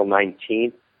 April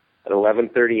 19th at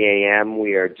 11:30 a.m.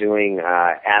 We are doing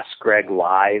Ask Greg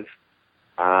Live.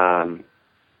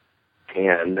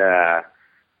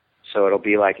 So it'll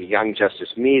be like a Young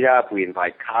Justice meetup. We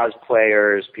invite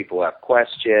cosplayers, people who have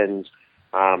questions.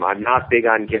 I'm not big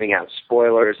on giving out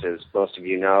spoilers, as most of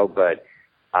you know, but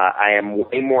I am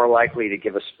way more likely to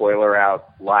give a spoiler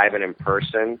out live and in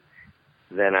person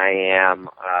than I am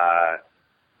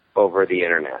over the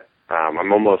internet.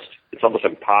 It's almost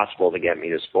impossible to get me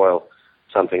to spoil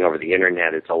something over the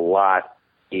internet. It's a lot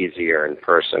easier in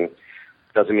person.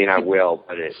 Doesn't mean I will,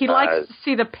 but it. He likes to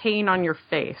see the pain on your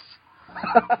face.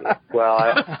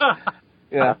 Well,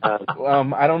 yeah.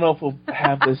 I don't know if we'll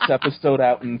have this episode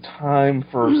out in time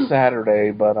for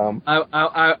Saturday, but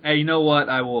I you know what?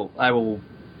 I will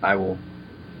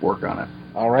work on it.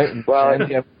 All right. Well,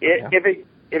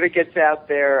 if it gets out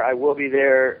there, I will be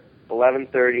there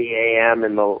 11:30 a.m.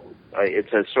 and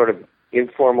it's a sort of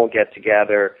informal get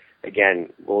together. Again,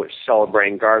 we're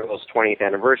celebrating Gargoyle's 20th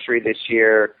anniversary this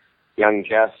year. Young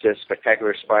Justice,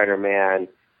 Spectacular Spider-Man,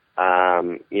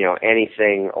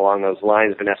 anything along those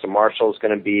lines. Vanessa Marshall is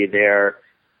going to be there,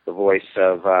 the voice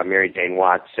of Mary Jane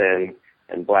Watson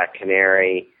and Black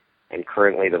Canary, and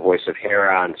currently the voice of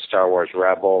Hera on Star Wars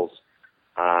Rebels,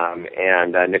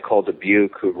 and Nicole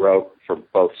Dubuque, who wrote for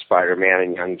both Spider-Man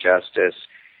and Young Justice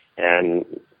and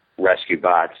Rescue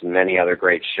Bots and many other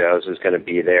great shows, is going to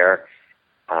be there,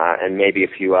 and maybe a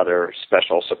few other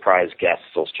special surprise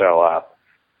guests will show up.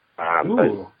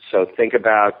 So think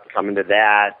about coming to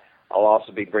that. I'll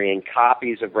also be bringing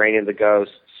copies of Reign of the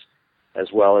Ghosts,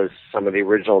 as well as some of the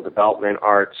original development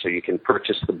art, so you can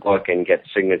purchase the book and get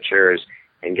signatures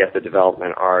and get the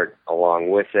development art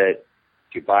along with it.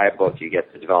 If you buy a book, you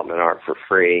get the development art for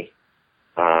free.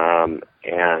 And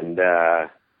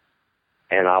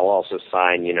I'll also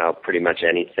sign, pretty much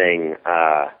anything.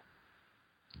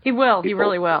 He will. He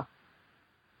really will.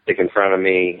 Stick in front of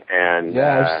me, and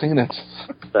I've seen it.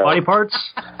 So body parts.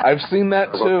 I've seen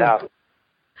that too.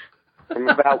 From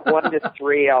about 1 to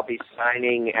 3, I'll be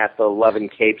signing at the Love and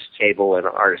Capes table in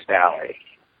Artist Alley.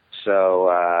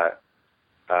 So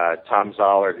Tom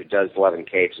Zoller, who does Love and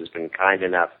Capes, has been kind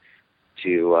enough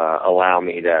to allow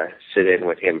me to sit in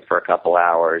with him for a couple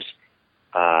hours.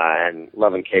 And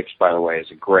Love and Capes, by the way, is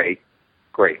a great,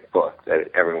 great book that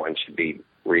everyone should be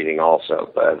reading also,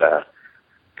 but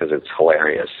because it's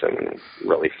hilarious and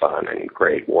really fun and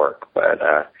great work. But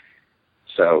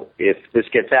so if this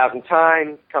gets out in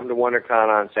time, come to WonderCon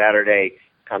on Saturday.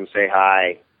 Come say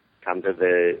hi. Come to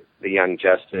the Young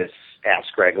Justice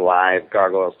Ask Greg Live,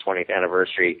 Gargoyle's 20th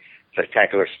anniversary,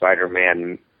 Spectacular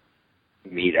Spider-Man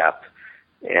meetup,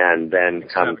 and then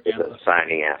come to the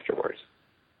signing afterwards.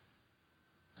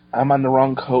 I'm on the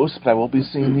wrong coast, but I will be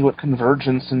seeing you at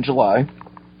Convergence in July.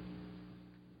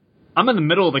 I'm in the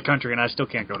middle of the country, and I still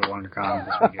can't go to WonderCon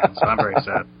this weekend, so I'm very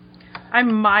sad. I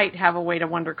might have a way to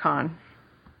WonderCon.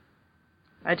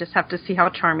 I just have to see how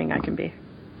charming I can be.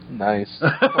 Nice.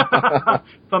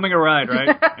 Thumbing a ride,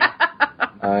 right? Yeah.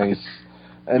 Nice.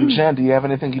 And Jen, do you have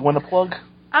anything you want to plug?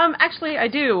 Actually, I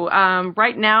do.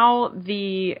 Right now,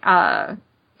 the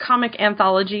comic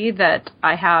anthology that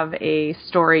I have a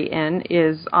story in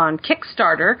is on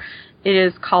Kickstarter. It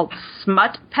is called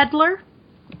Smut Peddler.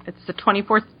 It's the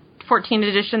 2014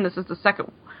 edition. This is the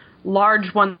second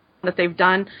large one that they've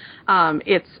done.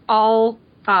 It's all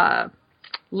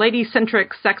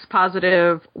lady-centric,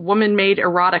 sex-positive, woman-made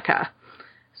erotica.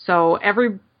 So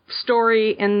every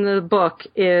story in the book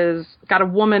is got a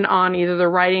woman on either the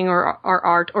writing or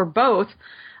art or both.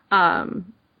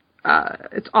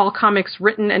 It's all comics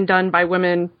written and done by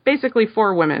women, basically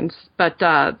for women, but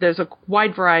there's a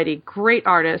wide variety, great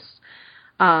artists.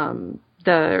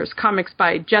 There's comics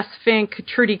by Jess Fink,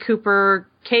 Trudy Cooper,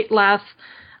 Kate Leth,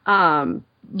 Lynn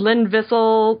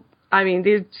Vissel. I mean,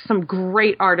 there's some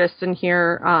great artists in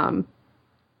here.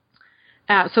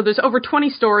 So there's over 20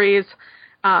 stories,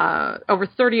 over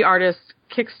 30 artists.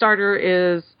 Kickstarter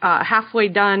is halfway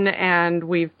done, and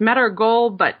we've met our goal,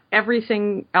 but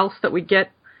everything else that we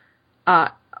get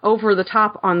over the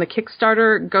top on the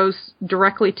Kickstarter goes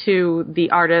directly to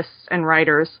the artists and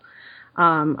writers.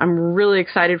 I'm really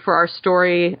excited for our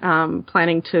story,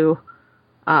 planning to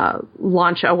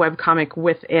launch a webcomic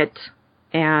with it,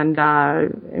 and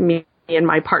me and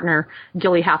my partner,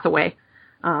 Gilly Hathaway.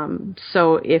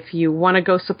 So if you want to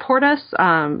go support us,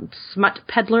 Smut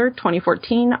Peddler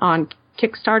 2014 on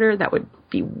Kickstarter, that would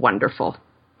be wonderful.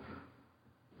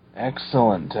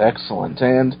 Excellent.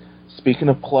 And speaking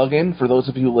of plug-in, for those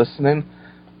of you listening,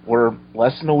 we're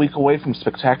less than a week away from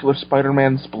Spectacular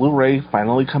Spider-Man's Blu-ray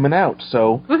finally coming out.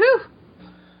 So, Woohoo!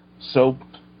 So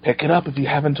pick it up if you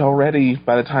haven't already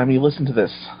by the time you listen to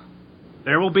this.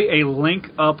 There will be a link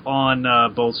up on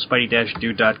both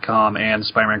Spidey-Dude.com and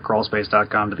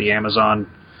SpidermanCrawlspace.com to the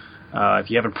Amazon. If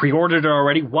you haven't pre-ordered it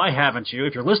already, why haven't you?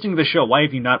 If you're listening to the show, why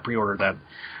have you not pre-ordered that?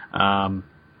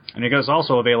 And it is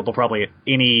also available probably at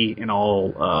any and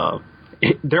all...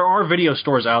 there are video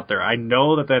stores out there. I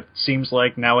know that seems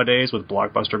like nowadays with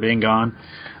Blockbuster being gone,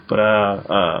 but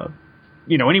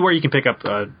anywhere you can pick up,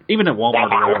 even at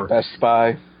Walmart or whatever.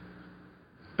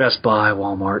 Best Buy,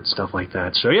 Walmart, stuff like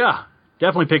that. So yeah,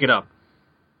 definitely pick it up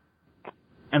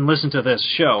and listen to this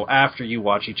show after you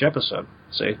watch each episode.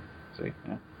 See,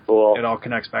 yeah. Cool. It all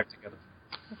connects back together.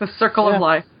 The circle of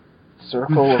life.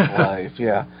 Circle of life,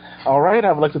 yeah. All right,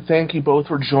 I would like to thank you both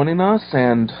for joining us,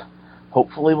 and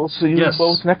hopefully we'll see you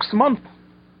both next month.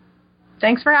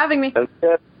 Thanks for having me. That's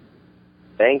good.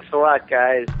 Thanks a lot,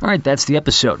 guys. All right, that's the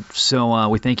episode. So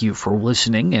we thank you for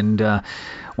listening, and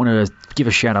want to give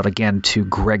a shout-out again to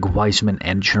Greg Weisman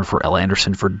and Jennifer L.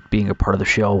 Anderson for being a part of the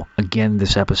show again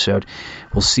this episode.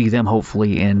 We'll see them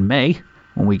hopefully in May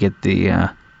when we get the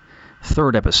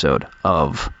third episode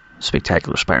of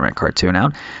Spectacular Spider-Man cartoon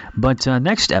out. But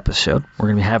next episode, we're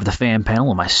going to have the fan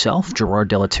panel of myself, Gerard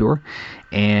Delatour,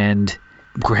 and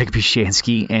Greg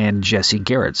Bishansky and Jesse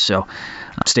Garrett. So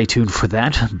stay tuned for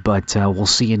that. But we'll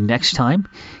see you next time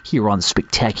here on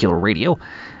Spectacular Radio,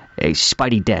 a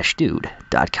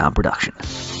Spidey-Dude.com production.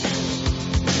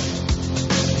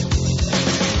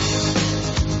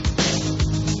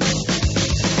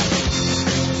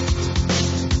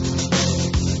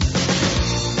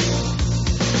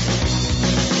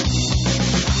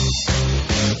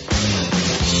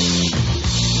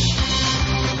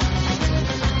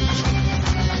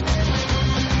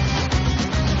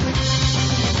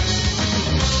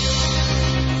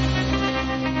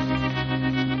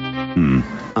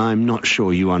 I'm not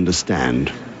sure you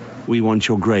understand. We want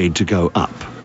your grade to go up.